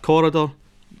a corridor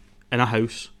in a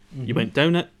house. You went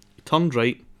down it, you turned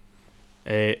right,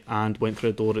 and went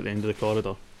through a door at the end of the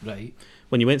corridor. Right.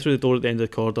 When you went through the door at the end of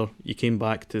the corridor, you came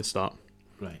back to the start.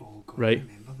 Right. Oh, God, Right. I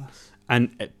remember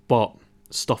this. But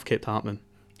stuff kept happening.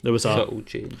 There was Subtle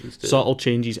changes. To subtle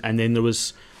changes, and then there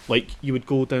was like you would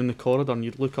go down the corridor and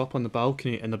you'd look up on the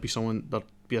balcony and there'd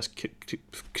be a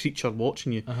creature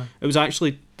watching you. Uh-huh. It was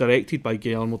actually directed by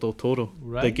Guillermo del Toro, the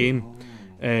Right. game.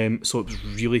 So it was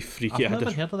really freaky. I've It had never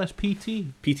this heard of this PT.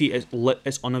 PT is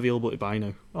it's unavailable to buy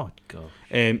now. Oh,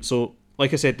 gosh. So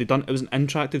like I said, it was an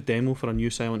interactive demo for a new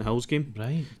Silent Hills game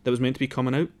Right. that was meant to be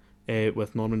coming out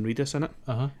with Norman Reedus in it,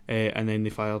 Uh-huh. and then they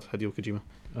fired Hideo Kojima.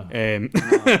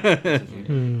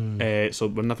 Hmm. So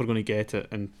we're never going to get it,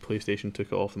 and PlayStation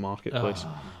took it off the marketplace.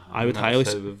 Ah. I would That's highly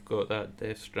how we've got that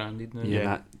Death Stranded now. Yeah, Yeah.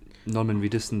 that Norman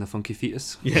Reedus and the Funky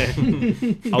Fetus. Yeah,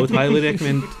 I would highly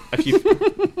recommend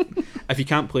if you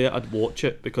can't play it, I'd watch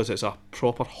it because it's a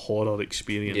proper horror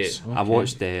experience. Yeah. I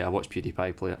watched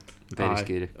PewDiePie play it. Very Aye.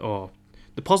 scary. Oh,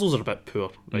 the puzzles are a bit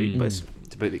poor, right? But it's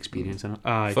It's about the experience in it.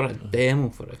 aye, For a demo,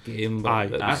 for a game, but aye.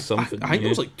 it was I something think new. it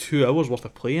was like 2 hours worth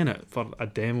of playing it for a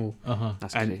demo. Uh-huh.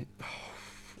 That's And- great.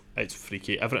 It's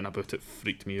freaky. Everything about it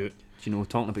freaked me out. Do you know,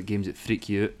 talking about games that freak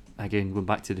you out, again, going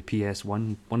back to the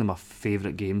PS1, one of my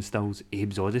favourite game stills,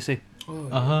 Abe's Odyssey.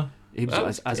 Uh-huh. Abe's That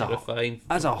was as a terrifying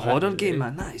as a back horror in the game, day.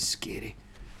 man, that is scary.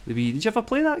 Did you ever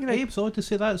play that, Greg? Abe's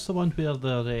Odyssey, that's the one where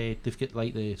they've got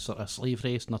like the sort of slave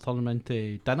race and they turn them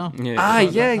into dinner. Yeah. Aye,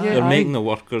 yeah, yeah. They're aye. making the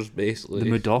workers basically The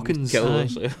Mudokons. kill Aye.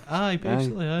 themselves Aye,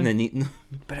 basically, aye. and then eating them.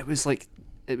 But it was like,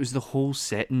 it was the whole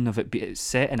setting of it. It's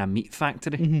set in a meat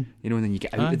factory, you know, and then you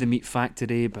get out of the meat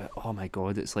factory. But oh my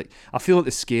god, it's like I feel like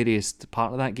the scariest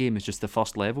part of that game is just the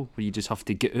first level where you just have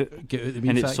to get out the meat and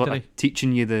factory. it's sort of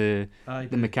teaching you the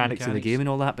the mechanics of the game and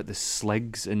all that. But the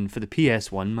sligs, and for the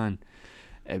PS1, man,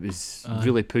 it was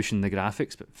really pushing the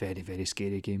graphics, but very, very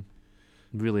scary game.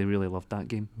 Really, really loved that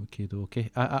game.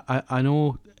 Okay. I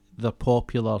know they're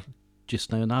popular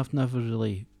just now, and I've never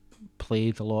really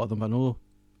played a lot of them. I know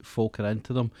folk are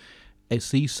into them.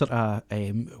 It's these sort of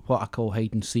what I call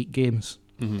hide and seek games.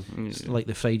 It's like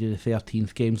the Friday the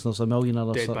 13th games. There's a million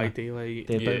other Dead sort by of Daylight.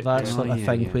 that sort of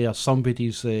thing where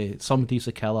somebody's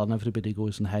the killer and everybody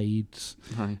goes and hides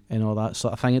and all that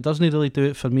sort of thing. It doesn't really do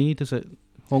it for me, does it?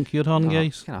 Honk your horn,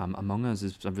 guys. Kind of Among Us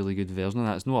is a really good version of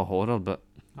that. It's not a horror, but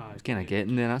it's kind of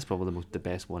getting there. That's probably the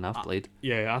best one I've played.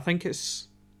 Yeah, I think it's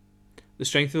the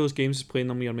strength of those games is playing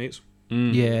them with your mates.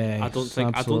 Yeah, I don't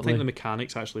think the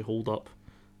mechanics actually hold up.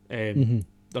 They're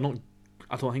not.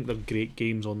 I don't think they're great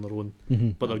games on their own,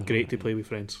 but they're great to play with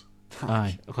friends.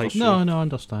 Aye. Like, no,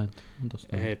 understand.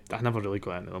 I never really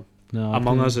got into them. No,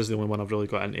 Among Us is the only one I've really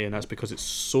got into, and that's because it's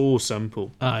so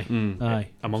simple. Aye.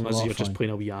 Among Us, you're just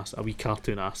playing a wee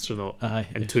cartoon astronaut,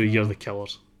 and two, you're the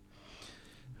killers.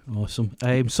 Awesome.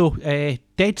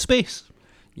 Dead Space.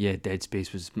 Yeah, Dead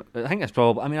Space was. I think that's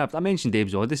probably. I mean, I mentioned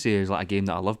Dave's Odyssey as like a game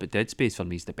that I love, but Dead Space for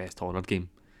me is the best horror game.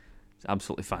 It's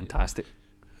absolutely fantastic.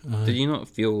 Did you not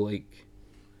feel like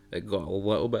it got a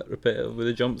little bit repetitive with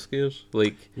the jump scares?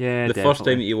 Like, the first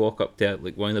time that you walk up to it,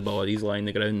 like one of the bodies lying on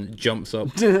the ground and jumps up,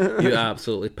 you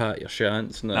absolutely pat your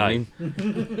shants, you know what I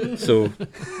mean? So,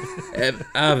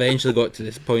 I eventually got to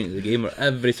this point of the game where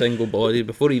every single body,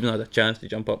 before you even had a chance to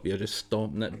jump up, you're just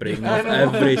stomping it, breaking off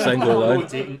every single limb.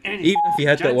 Even if you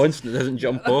hit it once and it doesn't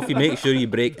jump off, you make sure you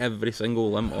break every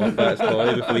single limb off that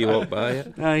body before you walk by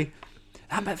it. Aye.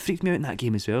 That bit freaked me out in that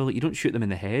game as well. Like, you don't shoot them in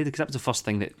the head, because that was the first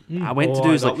thing that I went to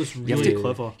do. Is that like, was really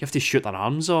clever. You have to shoot their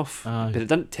arms off, Aye. but it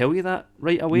didn't tell you that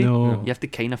right away. No. You have to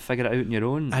kind of figure it out on your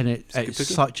own. And it's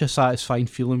such a satisfying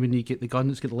feeling when you get the gun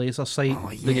that's got the laser sight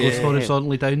that yeah. goes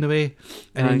horizontally down the way,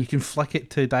 and then you can flick it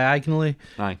to diagonally,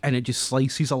 Aye. and it just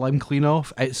slices a limb clean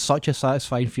off. It's such a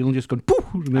satisfying feeling just going poof,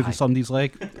 removing somebody's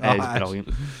leg. It's brilliant.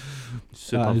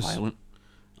 Super violent.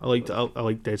 I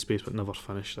liked Dead Space, but never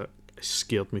finished it. It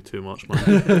scared me too much,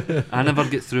 man. I never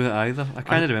get through it either. I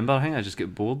kind of remember. I think I just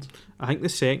get bored. I think the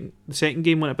second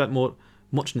game went a bit more,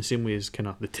 much in the same way as kind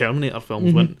of the Terminator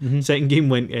films went. Second game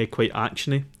went quite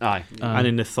actiony, Aye. and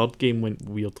then the third game went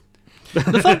weird.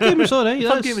 The third game was alright. The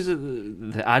third game was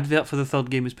the advert for the third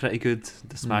game was pretty good.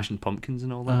 The Smashing Pumpkins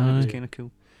and all that. It was kind of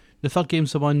cool. The third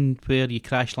game's the one where you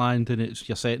crash land and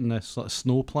you're set in this sort of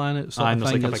snow planet sort of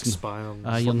there's thing. like a big spire.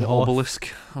 It's like the obelisk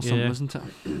or something, isn't it?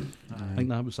 I think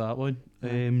that was that one.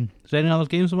 Is there any other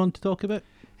games I want to talk about?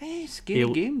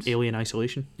 Scary games. Alien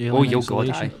Isolation. God,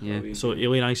 aye. Yeah. So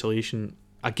Alien Isolation,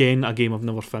 again, a game I've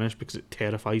never finished because it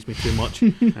terrifies me too much.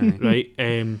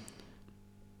 Right?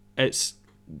 It's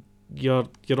you're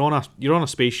on a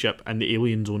spaceship and the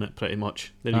aliens own it pretty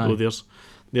much. There you go.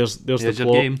 There's the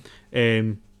plot.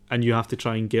 Game. And you have to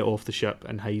try and get off the ship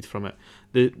and hide from it.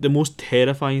 The most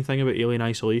terrifying thing about Alien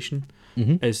Isolation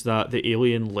is that the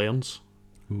alien learns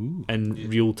in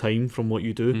real time from what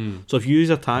you do. So if you use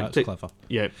a tactic,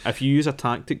 if you use a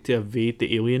tactic to evade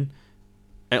the alien,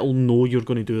 it'll know you're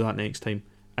going to do that next time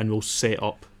and will set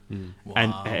up. Wow.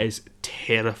 And it is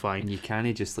terrifying. And you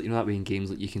can't just, like, you know that way in games,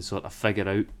 like, you can sort of figure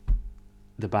out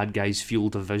the bad guy's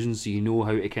field of vision, so you know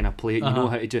how to kind of play it. You know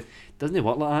how to do. Doesn't it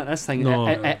work like that? This thing,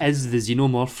 it is the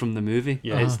xenomorph from the movie.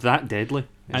 It's that deadly.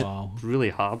 It's really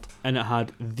hard. And it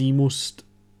had the most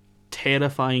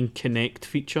terrifying connect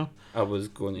feature. I was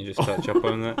going to just touch up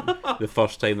on that. The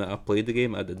first time that I played the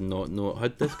game, I did not know it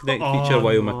had this connect feature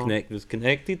while my Kinect was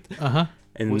connected.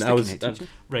 And what's I was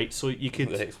right, so you could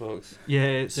the Xbox. Yeah,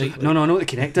 it's no, I know what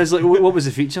the Kinect is. Like, what was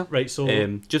the feature? Right, so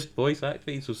just voice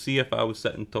activate. So see if I was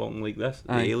sitting talking like this,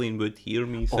 the alien would hear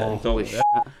me sitting talking like shit.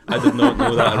 this. I did not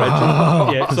know that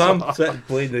originally. So I'm sitting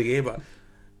playing the game. But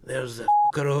there's the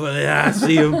fucker over there. I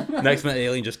see him. Next minute, the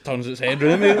alien just turns its head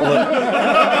around me. I'm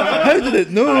like, how did it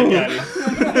know?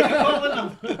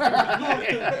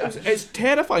 it's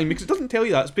terrifying because it doesn't tell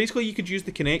you that. It's basically you could use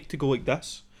the Kinect to go like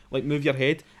this, like move your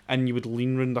head, and you would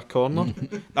lean round a corner.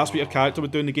 That's what your character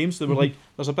would do in the game. So they were like,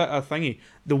 there's a bit of a thingy.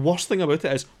 The worst thing about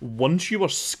it is once you were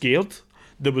scared,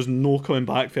 there was no coming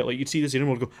back. Felt like you'd see this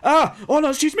animal go, oh no,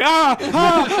 excuse me,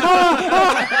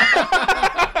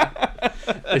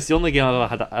 It's the only game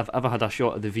I've ever had a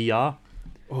shot at the VR.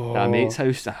 At a mate's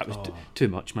house. That was too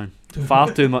much, man.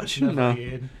 Far too much. No,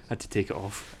 had to take it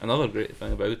off. Another great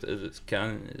thing about it is it's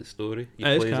canon. It's a story. You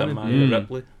It is play as a canon. man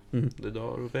Ripley. The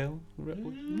daughter of Ella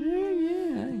Ripley.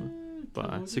 Yeah.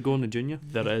 But Sigourney Jr.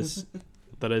 There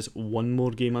is one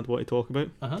more game I'd want to talk about,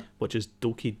 which is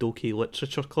Doki Doki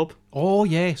Literature Club. Oh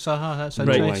yes, that's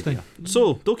Right. interesting.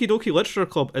 So Doki Doki Literature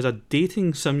Club is a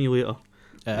dating simulator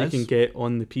It you is. can get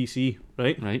on the PC,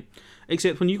 right? Right.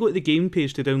 Except when you go to the game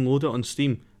page to download it on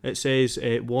Steam, it says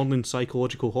warning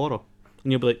psychological horror,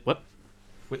 and you'll be like, what?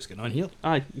 What's going on here?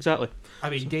 Aye, exactly. I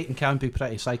mean, dating can be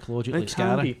pretty psychologically It can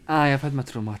scary. be. Aye, I've had my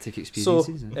traumatic So,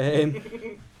 experiences.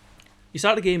 you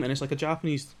start the game and it's like a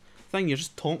Japanese thing. You're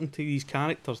just talking to these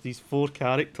characters, these 4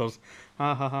 characters,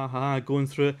 going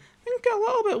through it. Things get a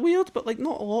little bit weird, but like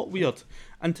not a lot weird.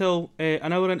 Until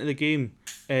an hour into the game,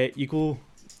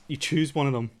 you choose one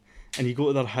of them, and you go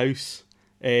to their house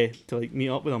to like meet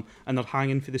up with them, and they're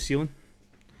hanging for the ceiling,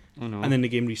 Oh no. and then the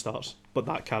game restarts, but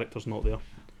that character's not there.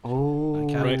 Oh.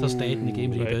 The character's dead and the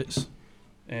game Right. reboots.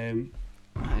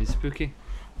 That is spooky.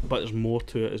 But there's more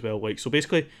to it as well. Like, so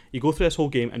basically, you go through this whole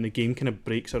game, and the game kind of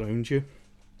breaks around you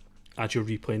as you're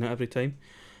replaying it every time,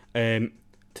 to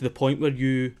the point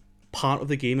where part of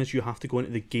the game is you have to go into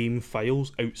the game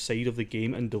files outside of the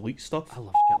game and delete stuff. I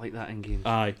love shit like that in games.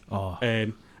 Aye. Oh,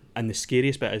 And the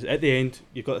scariest bit is at the end,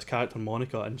 you've got this character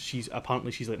Monica, and she's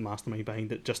like mastermind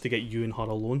behind it, just to get you and her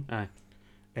alone. Aye.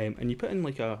 And you put in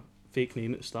like a fake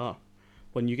name at the start.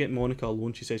 When you get Monica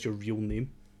alone, she says your real name.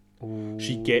 Oh,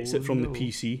 She gets it from no. the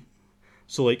PC.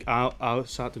 So like I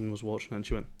sat and was watching, and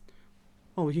she went,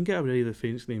 "Oh, we can get away with the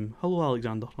fake name. Hello,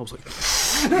 Alexander." I was like,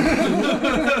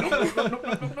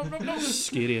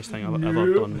 scariest thing I've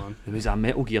ever done, man. There was a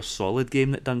Metal Gear Solid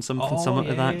game that done something Oh, similar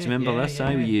to that. Do you remember yeah, this? yeah.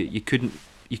 Aye, where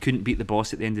you couldn't beat the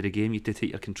boss at the end of the game. You had to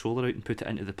take your controller out and put it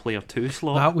into the player 2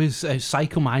 slot. that was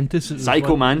Psycho Mantis. It was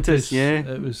Psycho Mantis, yeah.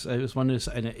 It was one of those,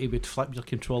 and he would flip your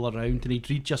controller around and he'd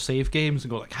read your save games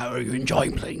and go like, "How are you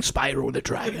enjoying playing Spyro the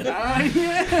Dragon?"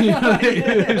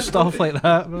 Stuff like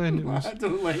that, man. It was, I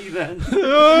don't like this.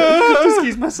 Just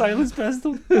use my silence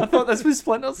pistol. I thought this was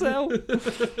Splinter Cell.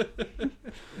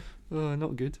 Oh,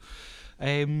 not good.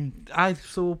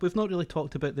 So we've not really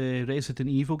talked about the Resident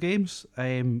Evil games.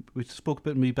 We spoke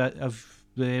about a wee bit of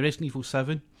the Resident Evil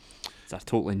 7. It's a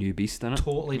totally new beast, isn't it?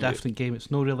 Totally different game. It's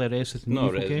not really a Resident Not a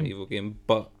Evil Resident game. Evil game,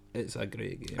 but it's a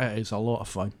great game. It is a lot of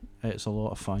fun. It's a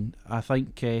lot of fun. I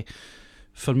think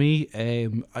for me, a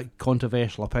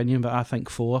controversial opinion, but I think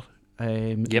 4.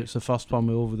 Yep. It's the first one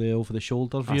with over the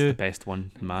shoulder That's view. the best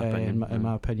one, in my opinion. In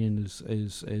my opinion,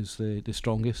 is the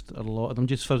strongest of a lot of them.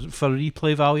 Just for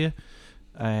replay value.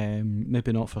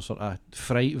 Maybe not for sort of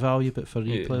fright value, but for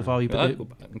replay value. But I'll go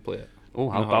back and play it. Oh,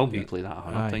 No, I'll yeah. replay that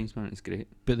 100 Aye. times, man. It's great.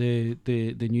 But the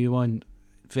new one,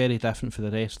 very different for the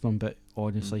rest of them, but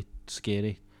honestly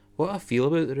scary. What I feel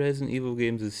about the Resident Evil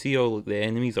games is see all like, the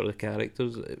enemies or the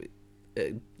characters.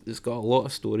 It's got a lot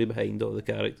of story behind all the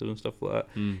characters and stuff like that.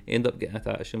 You end up getting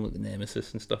attached to them, like the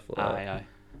Nemesis and stuff like Aye,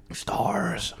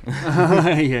 Stars.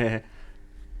 aye. Yeah.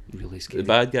 Really that. scary. The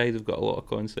bad guys have got a lot of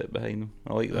concept behind them.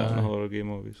 I like that in a Aye. horror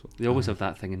game, obviously. They always have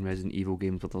that thing in Resident Evil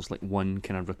games where there's like one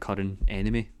kind of recurring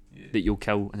enemy that you'll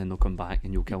kill and then they'll come back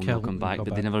and you'll kill and they'll come back,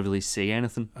 but they never really say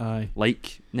anything. Aye.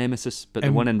 Like Nemesis, but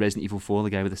the one in Resident Evil 4, the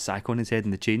guy with the sack on his head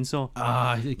and the chainsaw.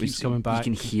 It keeps coming back.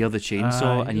 You can hear the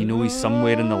chainsaw Aye. and you know he's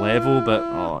somewhere in the level, but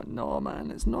oh no,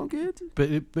 man, it's not good.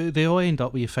 But they all end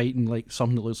up with you fighting like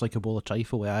something that looks like a bowl of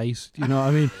trifle with eyes. You know what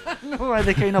I mean? No,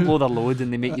 they kind of blow their load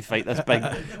and they make you fight this big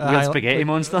weird spaghetti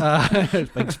monster.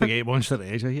 Big spaghetti monster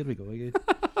edge. Here we go again.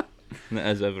 And it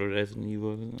is every Resident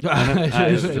Evil, isn't it?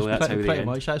 That's how they pretty end.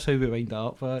 much. That's how we wind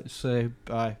up. But it's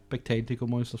big tentacle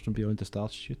monsters from beyond the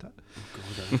stars. Shoot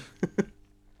it.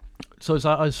 So is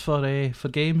that us for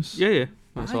games? Yeah.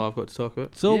 That's Aye. all I've got to talk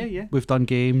about. So Yeah. we've done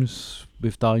games.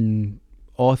 We've done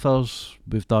authors.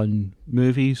 We've done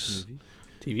movies,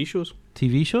 TV shows.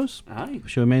 TV shows. Aye.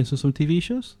 Shall we mention some TV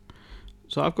shows?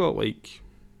 So I've got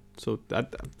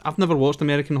I've never watched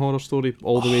American Horror Story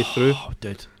all the way through. Oh,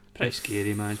 dude. Pretty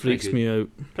scary, man. Freaks me out.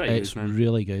 Pretty It's good, man.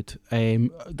 really good.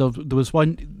 There was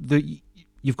one that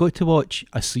you've got to watch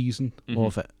a season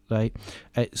of it, right?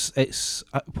 It's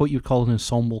what you're calling an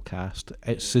ensemble cast.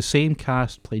 It's the same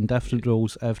cast playing different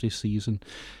roles every season,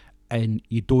 and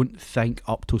you don't think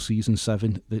up to season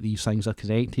 7 that these things are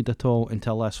connected at all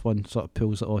until this one sort of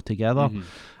pulls it all together.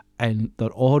 And they're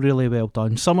all really well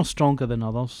done. Some are stronger than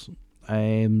others.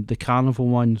 The Carnival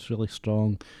one's really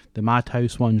strong. The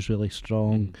Madhouse one's really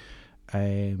strong.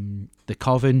 The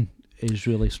Coven is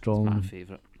really My strong.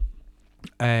 favourite.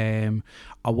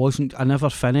 I never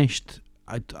finished.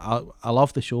 I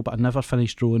love the show, but I never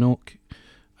finished Roanoke.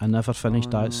 I never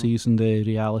finished that season, the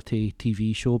reality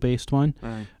TV show based one.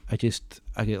 Aye. I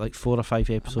get like 4 or 5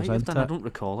 I episodes might have into done, I it. don't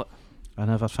recall it. I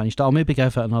never finished it. I'll maybe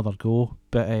give it another go,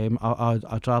 but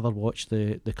I'd rather watch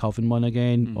the Coven one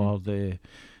again, or the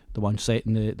one set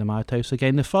in the madhouse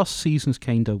again. The first season's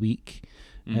kind of weak,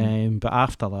 but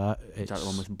after that, it's Is that the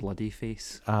one with bloody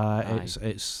face?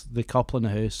 it's the couple in the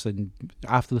house, and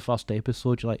after the first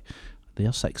episode, you're like,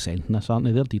 they're Sixth Sense this, aren't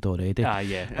they? They're dead already.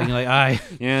 Yeah. And you're like, aye.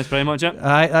 Yeah, that's pretty much it.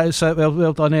 Aye, that's it.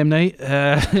 Well done, M. Night.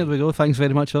 Here we go. Thanks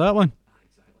very much for that one.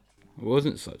 I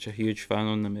wasn't such a huge fan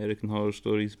on American Horror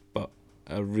Stories, but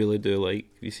I really do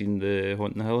like. Have you seen the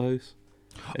Haunting the Hill House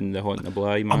and the Haunting the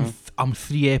Bly Man? I'm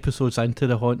 3 episodes into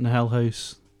the Haunting the Hill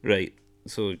House. Right.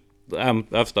 So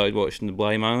I've started watching the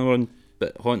Bly Man one,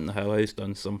 but Haunting the Hill House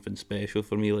done something special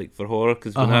for me, like for horror.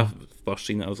 Because when I first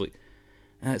seen it, I was like,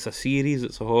 it's a series,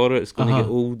 it's a horror, it's going to get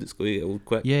old, it's going to get old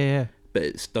quick. Yeah. But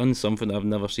it's done something I've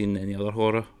never seen in any other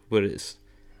horror, where it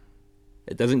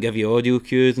doesn't give you audio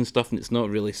cues and stuff, and it's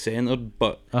not really centred,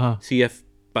 but see if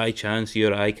by chance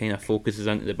your eye kind of focuses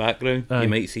into the background, you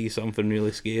might see something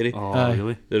really scary. Oh,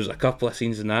 really? There's a couple of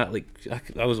scenes in that, like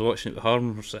I was watching it with her,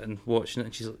 and we're sitting watching it,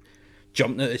 and she's like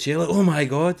jumping out of the chair like, oh my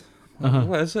god, like,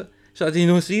 what is it? She's like, do you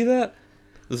not see that?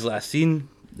 There's that scene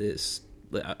that's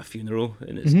like at a funeral,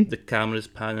 and it's the camera's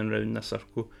panning around in a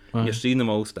circle. You're seeing them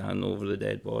all standing over the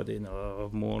dead body and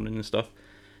mourning and stuff.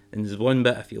 And there's one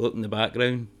bit, if you look in the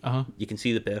background, you can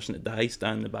see the person that died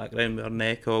standing in the background with her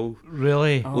neck all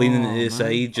really leaning to the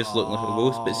side, just looking like a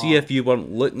ghost. But see, if you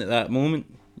weren't looking at that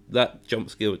moment, that jump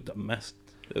scare would have missed.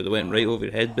 It would have went right over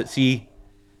your head. But see,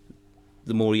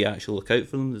 the more you actually look out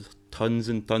for them, there's tons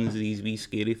and tons of these wee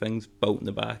scary things built in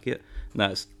the back of it. And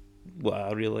that's what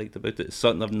I really liked about it. It's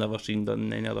something I've never seen done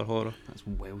in any other horror. That's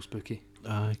well spooky.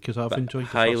 Because I've enjoyed the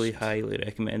highly, first. highly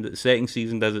recommend it. The second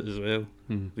season does it as well.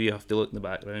 Where you have to look in the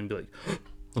background and be like,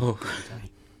 oh.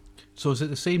 So is it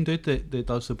the same dude that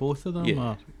does the both of them? Yeah.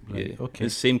 Or? Right, Yeah. okay.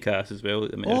 It's the same cast as well,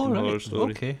 the American Horror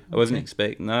Story. Okay. I wasn't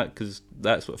expecting that, because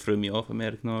that's what threw me off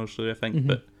American Horror Story, I think.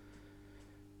 But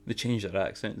they changed their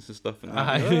accents and stuff. And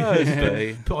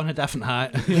Put on a different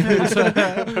hat.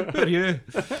 Who are you?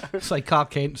 It's like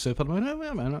Clark Kent, Superman. Oh, wait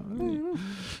a minute.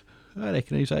 I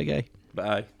recognise that guy. But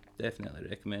I definitely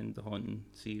recommend the Haunting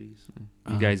series.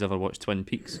 You guys ever watched Twin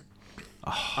Peaks?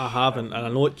 I haven't, and I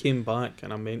know it came back,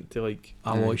 and I meant to like.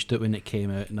 I watched it when it came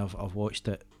out, and I've watched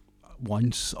it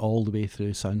once all the way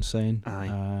through since then.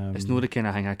 It's not the kind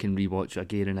of thing I can rewatch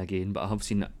again and again, but I have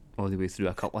seen it all the way through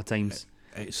a couple of times.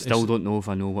 Still don't know if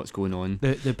I know what's going on.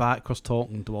 The backwards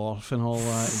talking dwarf and all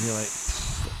that, and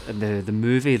you're like, and the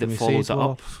movie that follows it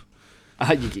up.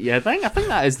 Yeah, I think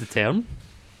that is the term.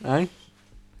 Aye.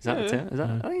 Is that the term? Is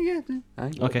that?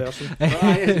 Aye.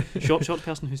 Okay. Short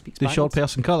person who speaks. The backwards. short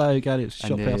person. Cut that out, Gary. It's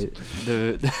short person.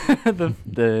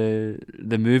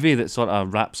 The movie that sort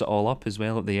of wraps it all up as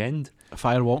well at the end.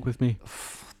 Fire Walk with Me.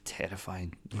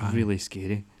 Terrifying. Really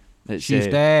scary. She's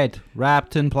dead,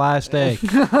 wrapped in plastic.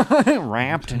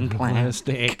 Wrapped in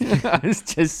plastic. It's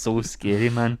just so scary,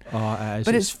 man.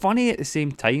 But it's funny at the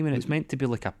same time, and it's meant to be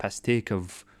like a piss take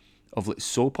of like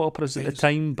soap operas at the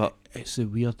time. But it's the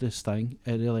weirdest thing.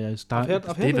 It really is. I've heard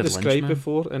David it described Lynch,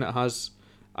 before, and it has.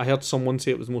 I heard someone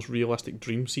say it was the most realistic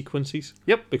dream sequences.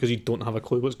 Yep. Because you don't have a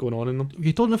clue what's going on in them.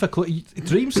 You don't have a clue.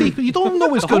 Dream sequence. You don't know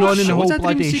what's going on in the whole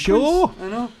bloody show. I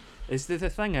know. It's the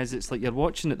thing is, it's like you're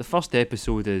watching it. The first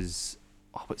episode is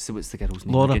what's the girl's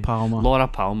name? Laura again? Palmer. Laura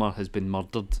Palmer has been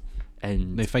murdered,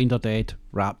 and they find her dead,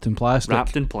 wrapped in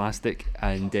plastic.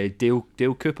 And Dale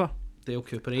Cooper.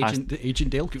 Agent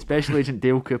Dale Cooper. Special Agent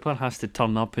Dale Cooper has to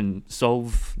turn up and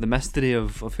solve the mystery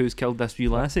of who's killed this wee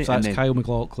lassie. So that's Kyle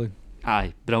MacLachlan.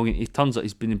 Aye, brilliant. He turns out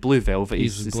he's been in Blue Velvet.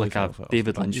 He's like Velvet, a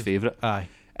David Lynch favourite. Aye.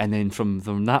 And then from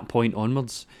that point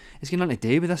onwards, it's got nothing to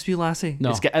do with this wee lassie.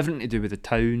 No. It's got everything to do with the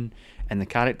town and the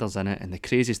characters in it and the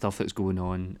crazy stuff that's going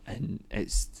on. And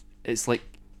it's like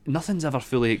nothing's ever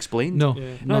fully explained. No. You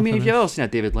know what I mean? If you've ever seen a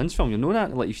David Lynch film, you'll know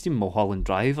that. Like, you've seen Mulholland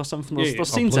Drive or something. There's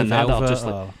scenes in that that are just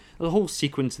like... There's a whole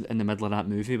sequence in the middle of that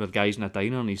movie where guy's in a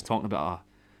diner and he's talking about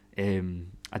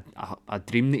a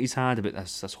dream that he's had about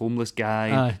this homeless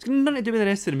guy. It's got nothing to do with the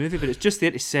rest of the movie, but it's just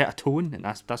there to set a tone, and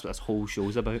that's what this whole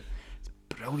show's about. It's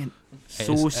brilliant.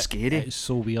 So scary. It's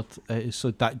so weird. It's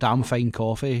so damn fine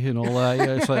coffee and all that.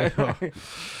 Yeah, it's like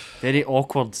very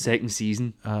awkward second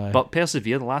season, but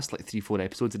persevere. The last 3-4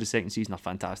 episodes of the second season are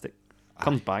fantastic.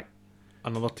 Comes back.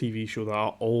 Another TV show that I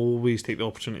always take the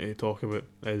opportunity to talk about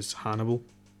is Hannibal.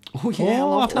 Oh yeah, I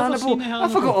loved Hannibal. I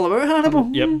forgot all about Hannibal.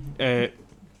 Yep.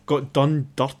 Got done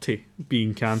dirty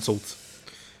being cancelled.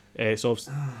 So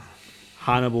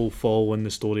Hannibal following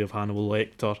the story of Hannibal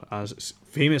Lecter, as it's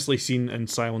famously seen in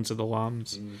Silence of the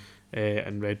Lambs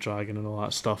and Red Dragon and all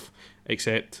that stuff.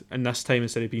 Except, and this time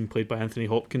instead of being played by Anthony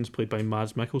Hopkins, played by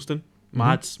Mads Mikkelsen.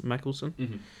 Mads Mikkelsen,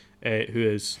 who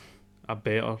is a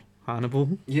better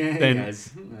Hannibal. Yeah, Then- he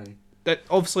is. Aye. That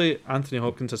obviously Anthony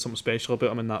Hopkins has something special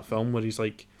about him in that film where he's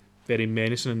like very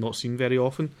menacing and not seen very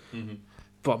often.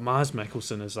 But Mads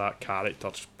Mikkelsen as that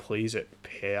character just plays it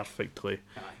perfectly.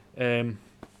 And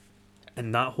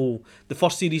that the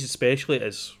first series especially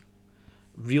is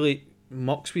really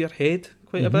mucks with your head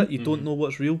quite a bit. You don't know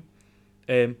what's real.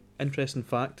 Interesting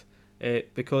fact,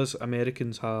 because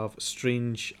Americans have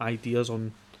strange ideas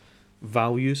on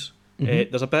values.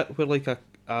 There's a bit where like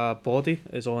a body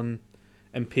is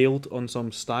impaled on some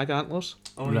stag antlers,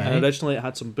 Oh, Right. and originally it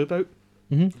had some boob out,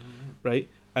 Mhm. right?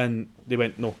 And they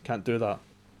went, no, can't do that.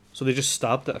 So they just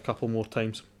stabbed it a couple more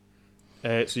times,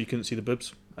 so you couldn't see the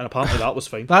boobs. And apparently that was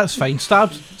fine. That's fine.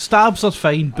 Stabs are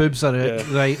fine. Boobs are out.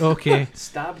 Yeah. Right. Okay.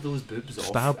 Stab those boobs off,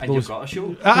 Stab and those- you've got a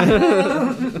show.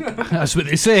 That's what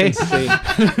they say.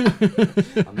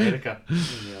 America.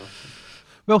 Yeah.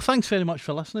 Well, thanks very much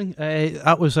for listening.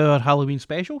 That was our Halloween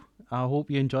special. I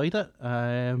hope you enjoyed it.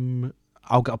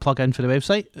 I'll get a plug in for the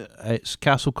website. It's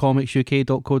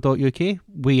castlecomicsuk.co.uk.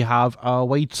 We have a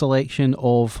wide selection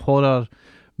of horror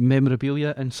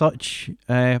memorabilia and such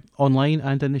online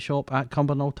and in the shop at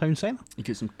Cumbernauld Town Centre. You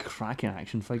get some cracking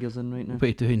action figures in right now.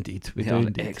 We do indeed. We They do are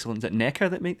indeed. excellent. Is it Necker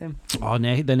that make them? Oh,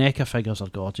 the NECA figures are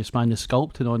gorgeous, man. The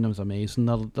sculpting on them is amazing.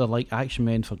 They're like action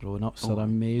men for grown-ups. Oh, They're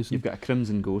amazing. You've got a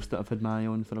Crimson Ghost that I've had my eye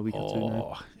on for a week or two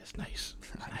now. Oh, it's nice.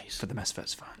 It's nice. For the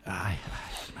Misfits fan. Aye,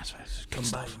 that's right. It's good Come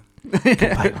stuff. back.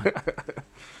 Goodbye, man.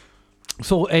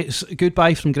 So it's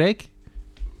goodbye from Greg,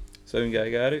 Sound guy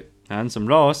Gary. And some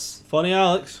Ross. Funny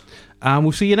Alex. and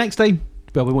we'll see you next time.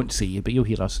 Well, we won't see you, but you'll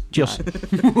hear us. Cheers.